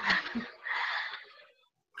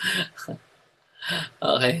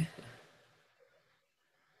 Okay.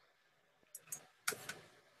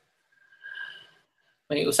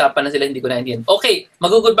 May usapan na sila, hindi ko naintindihan. Okay,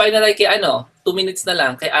 mag-goodbye na lang kay 2 minutes na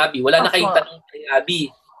lang kay Abby. Wala na kayong tanong kay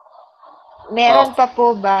Abby. Meron pa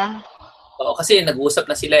po ba? Oo, kasi nag-uusap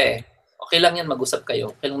na sila eh. Okay lang yan, mag-usap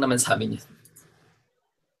kayo. Okay lang naman sa amin yan.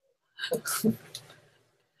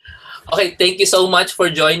 Okay, thank you so much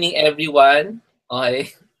for joining everyone.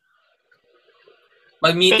 Okay.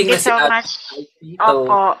 Mag-meeting na si Abby.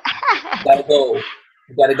 Opo.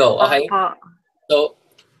 Gotta go. Okay? Opo. So,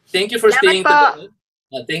 thank you for staying today.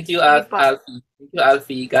 Thank you, Alfie. Thank you,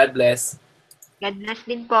 Alfie. God bless. God bless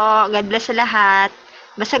din po. God bless sa lahat.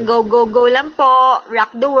 Basta go lang po.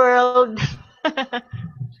 Rock the world.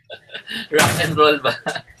 Rock and roll ba?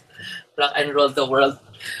 Rock and roll the world.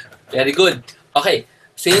 Very good. Okay.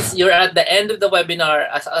 Since you're at the end of the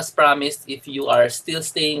webinar, as promised, if you are still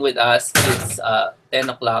staying with us, it's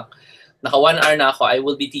 10 o'clock. Naka 1 hour na ako, I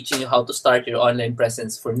will be teaching you how to start your online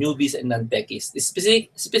presence for newbies and non-techies.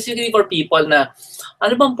 Specifically for people na,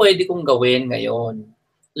 ano bang pwede kong gawin ngayon?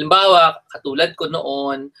 Halimbawa, katulad ko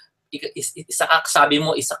noon, sabi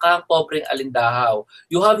mo, isa kang pobreng alindahaw.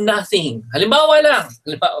 You have nothing. Halimbawa lang.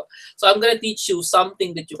 So I'm gonna teach you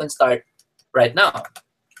something that you can start right now.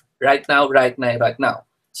 Right now.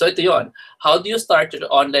 So ito yon. How do you start your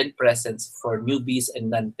online presence for newbies and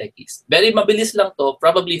non-techies? Very mabilis lang to,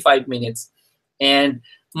 probably 5 minutes. And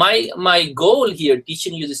my goal here,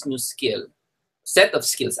 teaching you this new skill, set of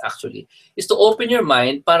skills actually, is to open your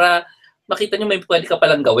mind para makita nyo may pwede ka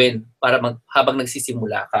palang gawin para habang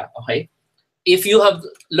nagsisimula ka. Okay? If you have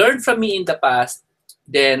learned from me in the past,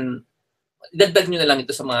 then dagdag nyo na lang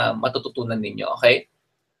ito sa mga matututunan ninyo. Okay?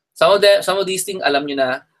 Some of these things alam nyo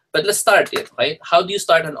na, but let's start it. Okay? How do you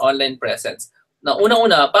start an online presence? Na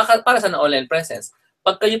unang-una, para sa online presence,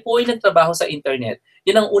 pag kayo po ay nagtrabaho sa internet,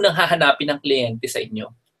 yan ang unang hahanapin ng kliyente sa inyo,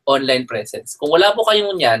 online presence. Kung wala po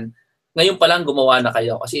kayong yan, ngayon pa lang gumawa na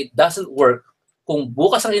kayo kasi it doesn't work. Kung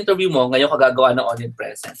bukas ang interview mo, ngayon ka gagawa ng online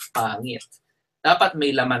presence. Pangit. Dapat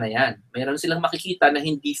may laman na yan. Meron silang makikita na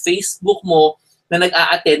hindi Facebook mo na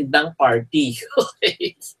nag-a-attend ng party.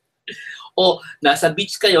 Okay? O nasa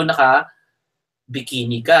beach kayo,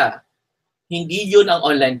 naka-bikini ka. Hindi yun ang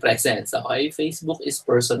online presence. Okay? Facebook is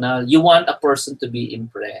personal. You want a person to be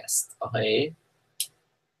impressed. Okay?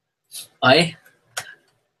 Okay?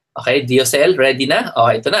 Okay, DSL, ready na?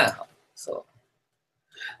 Okay, ito na.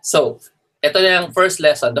 So, ito na yung first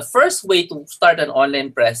lesson. The first way to start an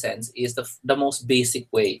online presence is the most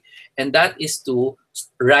basic way. And that is to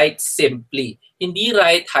write simply. Hindi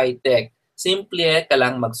write high-tech. Simple ka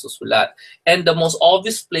lang magsusulat. And the most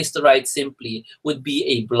obvious place to write simply would be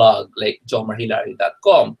a blog like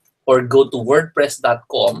jomarhilario.com or go to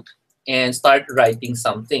wordpress.com and start writing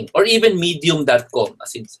something. Or even medium.com,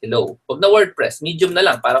 as in hello. Huwag na WordPress, medium na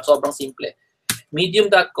lang para sobrang simple.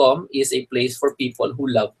 Medium.com is a place for people who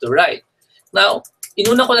love to write. Now,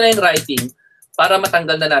 inuna ko na yung writing para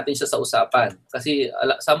matanggal na natin siya sa usapan. Kasi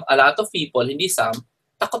a lot of people, hindi some,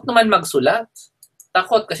 takot naman magsulat.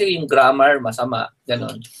 Takot kasi yung grammar masama.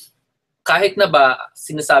 Ganon. Kahit na ba,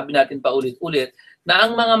 sinasabi natin pa ulit-ulit, na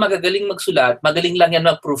ang mga magagaling magsulat, magaling lang yan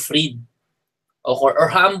mag-proofread. Or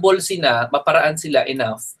humble sila, maparaan sila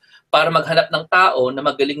enough para maghanap ng tao na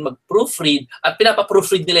magaling mag-proofread at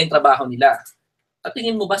pinapa-proofread nila yung trabaho nila. At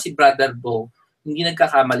tingin mo ba si Brother Bo, hindi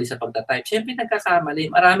nagkakamali sa pagtatype? Siyempre nagkakamali.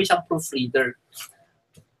 Marami siyang proofreader.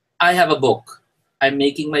 I have a book. I'm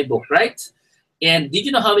making my book, right? And did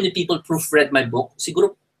you know how many people proofread my book?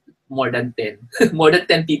 Siguro more than 10. More than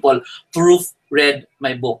 10 people proofread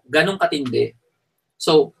my book. Ganong katindi.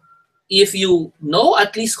 So, if you know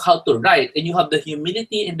at least how to write and you have the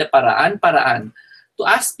humility and the paraan to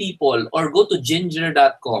ask people or go to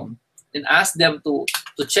ginger.com and ask them to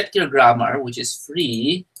check your grammar, which is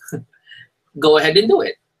free, go ahead and do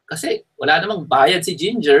it. Kasi wala namang bayad si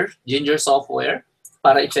Ginger software,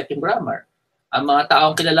 para i-check yung grammar. Ang mga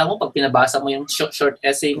taong kilala mo, pag pinabasa mo yung short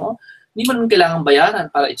essay mo, hindi mo naman kailangan bayaran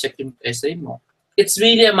para i-check yung essay mo. It's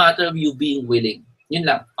really a matter of you being willing. Yun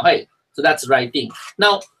lang. Okay, so that's writing.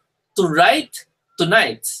 Now, to write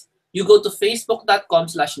tonight, you go to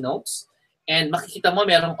facebook.com/notes and makikita mo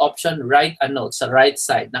merong option write a note sa right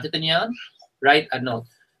side. Nakita niyo yan? Write a note.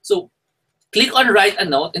 So, click on write a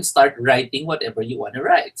note and start writing whatever you want to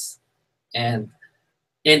write. And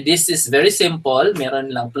this is very simple.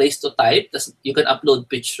 Meron lang place to type. You can upload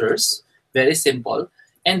pictures. Very simple.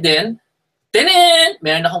 And then,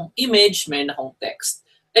 meron akong image, meron akong text.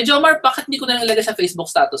 Jomar, bakit hindi ko na nilagay sa Facebook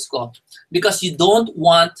status ko? Because you don't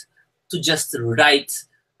want to just write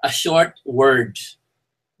a short word.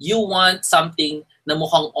 You want something na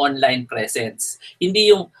mukhang online presence.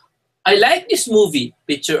 Hindi yung, I like this movie,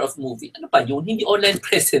 picture of movie. Ano pa yun? Hindi online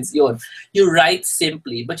presence yun. You write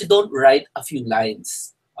simply, but you don't write a few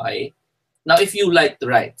lines. Okay? Now, if you like to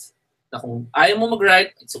write, na kung ayaw mo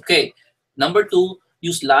mag-write, it's okay. Number 2,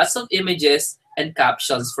 use lots of images and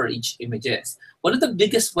captions for each images. One of the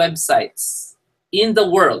biggest websites in the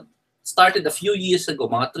world started a few years ago,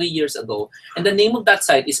 mga 3 years ago, and the name of that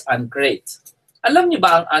site is Uncrate. Alam niyo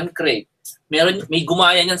ba ang Uncrate? May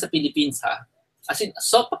gumaya niyan sa Philippines, ha? As in,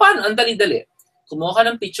 so, paano? Ang dali-dali. Kumuha ka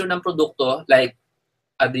ng picture ng produkto, like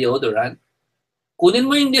a deodorant. Kunin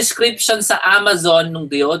mo yung description sa Amazon ng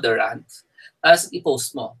deodorant, tapos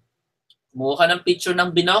i-post mo. Kumuha ka ng picture ng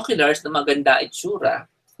binoculars na maganda itsura.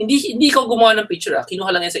 Hindi ko gumawa ng picture, kinuha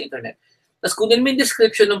lang yan sa internet. Tapos kunin mo yung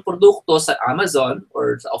description ng produkto sa Amazon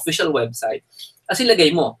or sa official website, tapos ilagay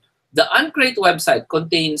mo. The Uncrate website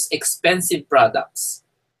contains expensive products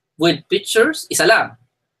with pictures, isa lang,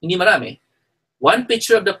 hindi marami. One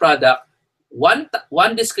picture of the product, one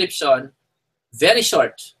description, very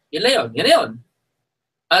short. Yun lang yun. Yun na yun.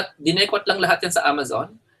 At dinekot lang lahat yan sa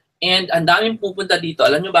Amazon. And ang daming pupunta dito.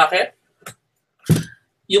 Alam nyo bakit?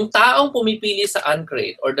 Yung taong pumipili sa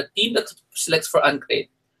Uncrate or the team that selects for Uncrate,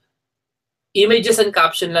 images and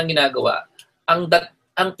caption lang ginagawa. Ang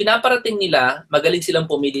pinaparating nila, magaling silang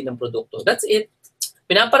pumili ng produkto. That's it.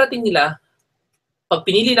 pinaparating nila, pag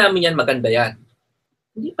pinili namin yan, maganda yan.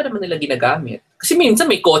 Hindi pa naman nila ginagamit. Kasi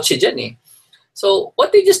minsan may kotse dyan eh. So,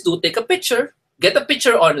 what they just do, take a picture, get a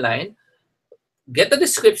picture online, get a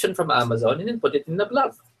description from Amazon, and then put it in the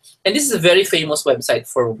blog. And this is a very famous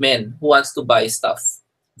website for men who wants to buy stuff.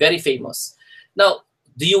 Very famous. Now,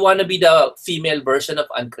 do you want to be the female version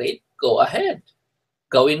of Uncrate? Go ahead.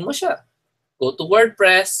 Gawin mo siya. Go to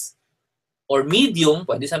WordPress or Medium,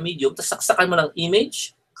 pwede sa Medium, tapos saksakan mo ng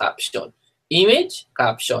image, caption. Image,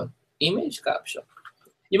 caption. Image, caption.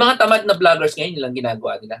 Yung mga tamad na vloggers ngayon, yun lang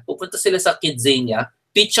ginagawa nila. Pupunta sila sa Kidzania,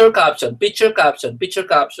 picture caption, picture caption, picture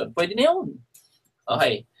caption. Pwede na yun.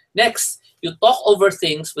 Okay. Next, you talk over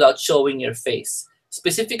things without showing your face.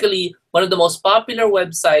 Specifically, one of the most popular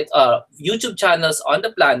YouTube channels on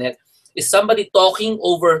the planet is somebody talking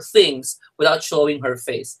over things without showing her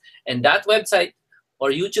face. And that website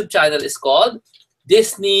or YouTube channel is called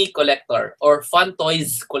Disney Collector or Fun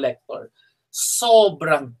Toys Collector.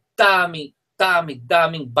 Sobrang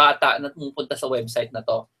daming bata na pumunta sa website na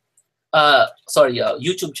to.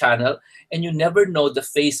 YouTube channel, and you never know the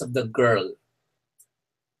face of the girl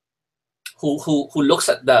who looks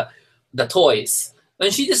at the toys. And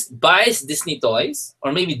she just buys Disney toys,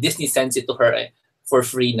 or maybe Disney sends it to her for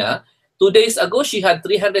free na. 2 days ago, she had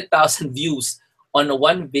 300,000 views on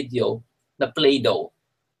one video na Play-Doh.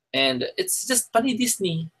 And it's just pani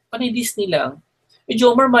Disney lang.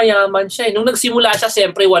 Jomar, mayaman siya. Nung nagsimula siya,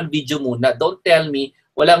 siyempre, one video muna. Don't tell me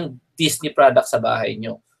walang Disney product sa bahay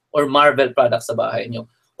nyo or Marvel product sa bahay nyo.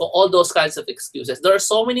 Or all those kinds of excuses. There are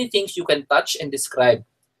so many things you can touch and describe.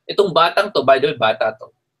 Itong batang to, by the way, bata to.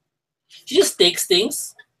 She just takes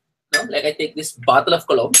things, like I take this bottle of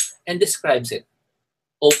cologne and describes it.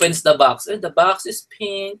 Opens the box, and the box is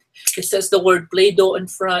pink. It says the word Play-Doh in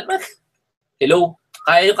front. Hello,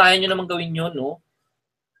 kaya nyo naman gawin yun, no?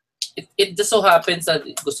 It just so happens that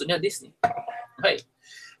gusto niya Disney. Okay.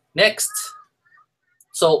 Next.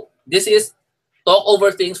 So, this is talk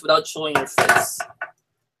over things without showing your face.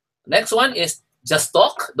 Next one is just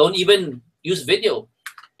talk. Don't even use video.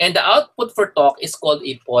 And the output for talk is called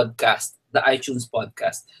a podcast, the iTunes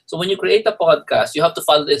podcast. So when you create a podcast, you have to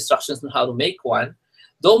follow the instructions on how to make one.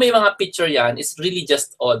 Though may mga picture yan, it's really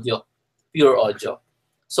just audio, pure audio.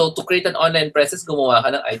 So to create an online presence, gumawa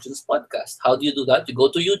ka ng iTunes podcast. How do you do that? You go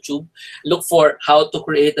to YouTube, look for how to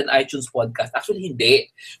create an iTunes podcast. Actually, hindi.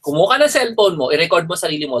 Kumuha ka ng cellphone mo, i-record mo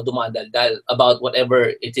sarili mo, dumadaldal about whatever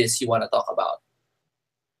it is you want to talk about.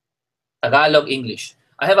 Tagalog, English.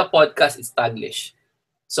 I have a podcast, it's Taglish.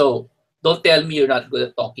 So, don't tell me you're not good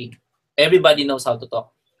at talking. Everybody knows how to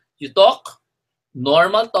talk. You talk,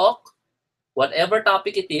 normal talk, whatever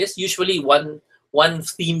topic it is, usually one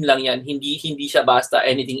theme lang yan. Hindi siya basta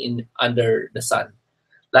anything under the sun.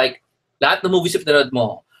 Like, lahat ng movies na pinanood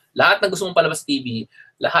mo, lahat ng gusto mong palabas sa TV,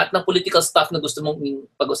 lahat ng political stuff na gusto mong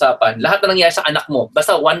pag-usapan, lahat na nangyayari sa anak mo,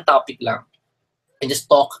 basta one topic lang. And just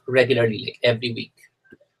talk regularly, like every week.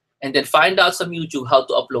 And then find out some YouTube how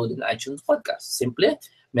to upload an iTunes podcast. Simple.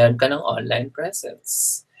 Meron ka ng online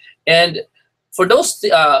presence. And for those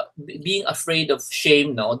being afraid of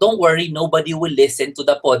shame, don't worry, nobody will listen to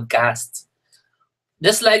the podcast.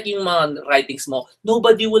 Just like yung mga writings mo,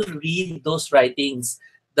 nobody will read those writings.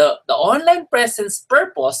 The online presence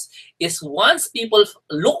purpose is once people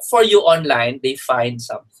look for you online, they find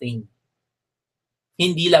something.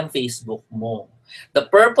 Hindi lang Facebook mo. The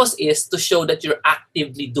purpose is to show that you're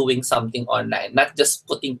actively doing something online, not just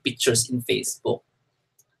putting pictures in Facebook.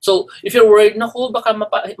 So, if you're worried, naku, baka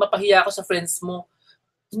mapahiya ako sa friends mo,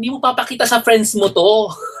 hindi mo papakita sa friends mo to.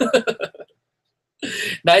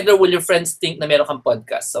 Neither will your friends think na meron kang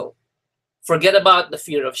podcast. So, forget about the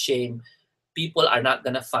fear of shame. People are not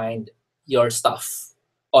gonna find your stuff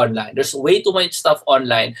online. There's way too much stuff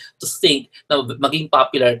online to think na maging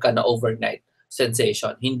popular ka na overnight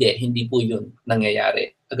sensation. Hindi po yun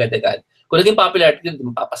nangyayari agad-agad. Kung naging popular,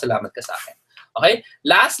 mapapasalamat ka sa akin. Okay?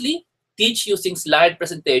 Lastly, teach using slide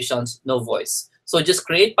presentations, no voice. So just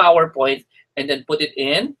create PowerPoint and then put it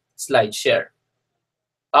in slide share.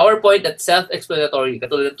 PowerPoint that's self-explanatory,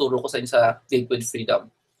 katulad ng turo ko sa inyo sa Date with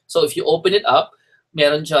Freedom. So if you open it up,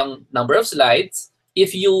 meron siyang number of slides.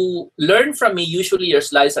 If you learn from me, usually your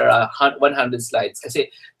slides are 100 slides kasi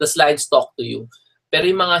the slides talk to you. Pero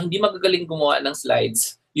yung mga hindi magagaling gumawa ng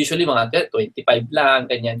slides, usually mga 25 lang,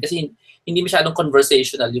 ganyan. Kasi hindi masyadong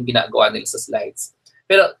conversational yung ginagawa nila sa slides.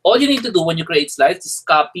 Pero all you need to do when you create slides is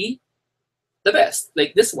copy the best,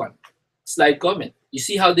 like this one. Slide comment. You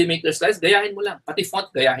see how they make their slides? Gayahin mo lang. Pati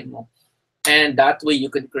font, gayahin mo. And that way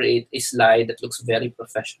you can create a slide that looks very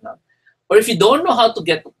professional. Or if you don't know how to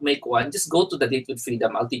make one, just go to the Date with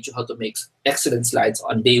Freedom. I'll teach you how to make excellent slides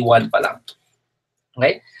on day 1 pa lang.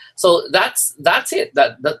 Okay, so that's it.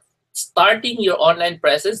 That starting your online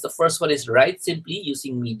presence. The first one is write simply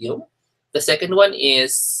using Medium. The second one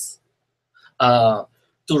is uh,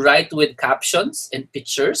 to write with captions and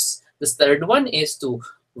pictures. The third one is to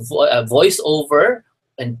voice over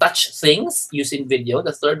and touch things using video.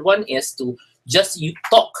 The third one is to just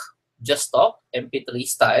talk, MP3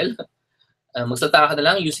 style. Magsalita ka na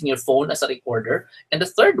lang using your phone as a recorder. And the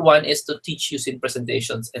third one is to teach using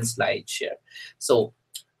presentations and slide share. So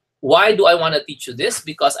why do I want to teach you this?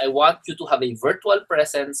 Because I want you to have a virtual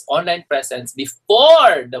presence, online presence,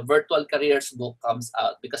 before the virtual careers book comes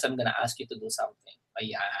out, because I'm going to ask you to do something.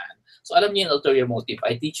 Ayan. So alam niyo yung ulterior motive.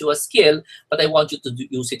 I teach you a skill, but I want you to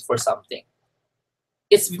use it for something.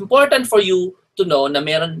 It's important for you to know na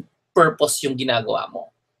meron purpose yung ginagawa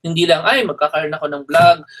mo. Hindi lang, ay, magkakaroon ako ng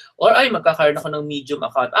vlog, or ay, magkakaroon ako ng Medium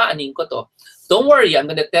account. Anin ko to. Don't worry, I'm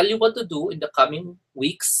gonna tell you what to do in the coming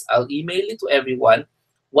weeks. I'll email it to everyone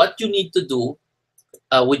what you need to do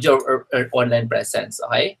with your online presence,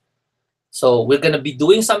 okay? So we're gonna be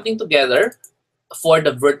doing something together for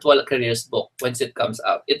the virtual careers book once it comes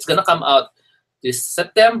out. It's gonna come out this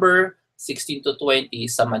September 16 to 20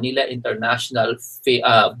 sa Manila International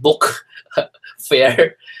Book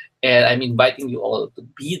Fair, and I'm inviting you all to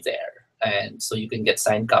be there, and so you can get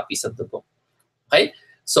signed copies of the book. Okay,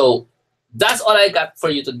 so that's all I got for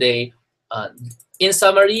you today. In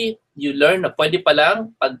summary, you learn na pwede pa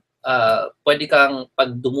lang pwede kang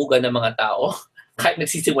pagdumugan ng mga tao kahit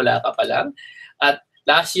nagsisimula ka pa lang. At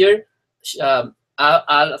last year,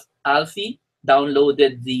 Alfie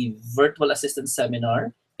downloaded the virtual assistant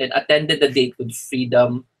seminar and attended the Date with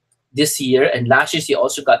Freedom this year, and last year she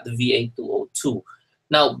also got the VA 202.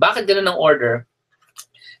 Now, bakit ganun ang order?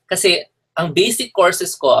 Kasi ang basic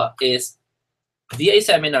courses ko is VA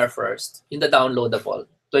seminar first, in the downloadable,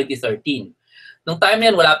 2013. Nung time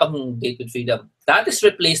yan, wala pang Date with Freedom. That is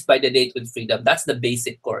replaced by the Date with Freedom. That's the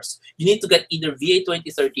basic course. You need to get either VA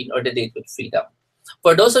 2013 or the Date with Freedom.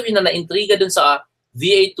 For those of you na na-intriga dun sa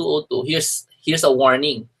VA 202, here's a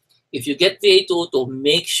warning. If you get VA 202,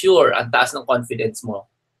 make sure ang taas ng confidence mo.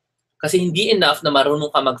 Kasi hindi enough na marunong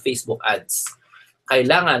ka mag-Facebook ads.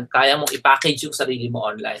 Kailangan, kaya mong i-package yung sarili mo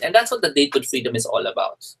online. And that's what the Date with Freedom is all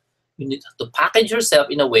about. You need to package yourself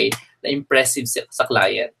in a way na impressive sa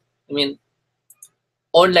client. I mean,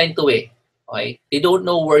 online to eh. Okay? They don't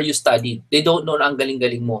know where you studied. They don't know na ang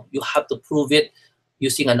galing-galing mo. You have to prove it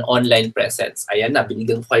using an online presence. Ayan na,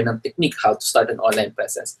 binigyan ko kayo ng technique how to start an online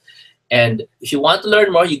presence. And if you want to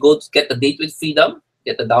learn more, you go to get the Date with Freedom,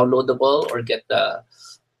 get the downloadable or get the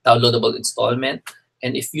downloadable installment.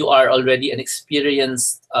 And if you are already an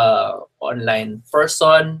experienced online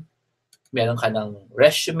person, meron ka ng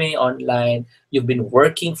resume online, you've been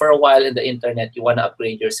working for a while in the internet, you want to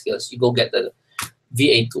upgrade your skills, you go get the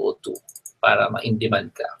VA 202 para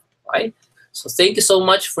ma-in-demand ka. Okay? So thank you so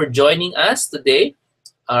much for joining us today.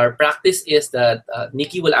 Our practice is that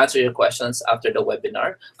Nikki will answer your questions after the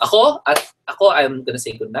webinar. Ako, I'm gonna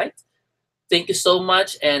say good night. Thank you so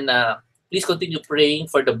much, and please continue praying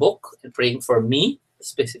for the book and praying for me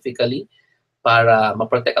specifically para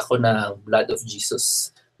ma-protect ako ng blood of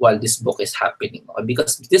Jesus while this book is happening.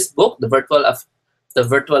 Because this book, the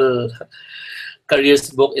virtual careers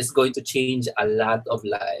book, is going to change a lot of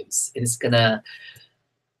lives, and it's gonna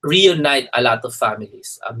reunite a lot of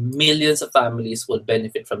families. Millions of families will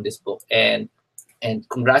benefit from this book, and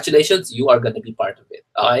congratulations, you are going to be part of it.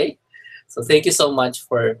 Okay, so thank you so much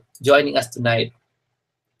for joining us tonight,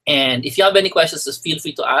 and if you have any questions, just feel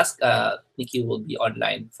free to ask. Nikki will be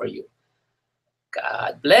online for you.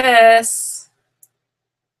 God bless.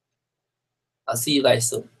 I'll see you guys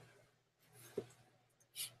soon.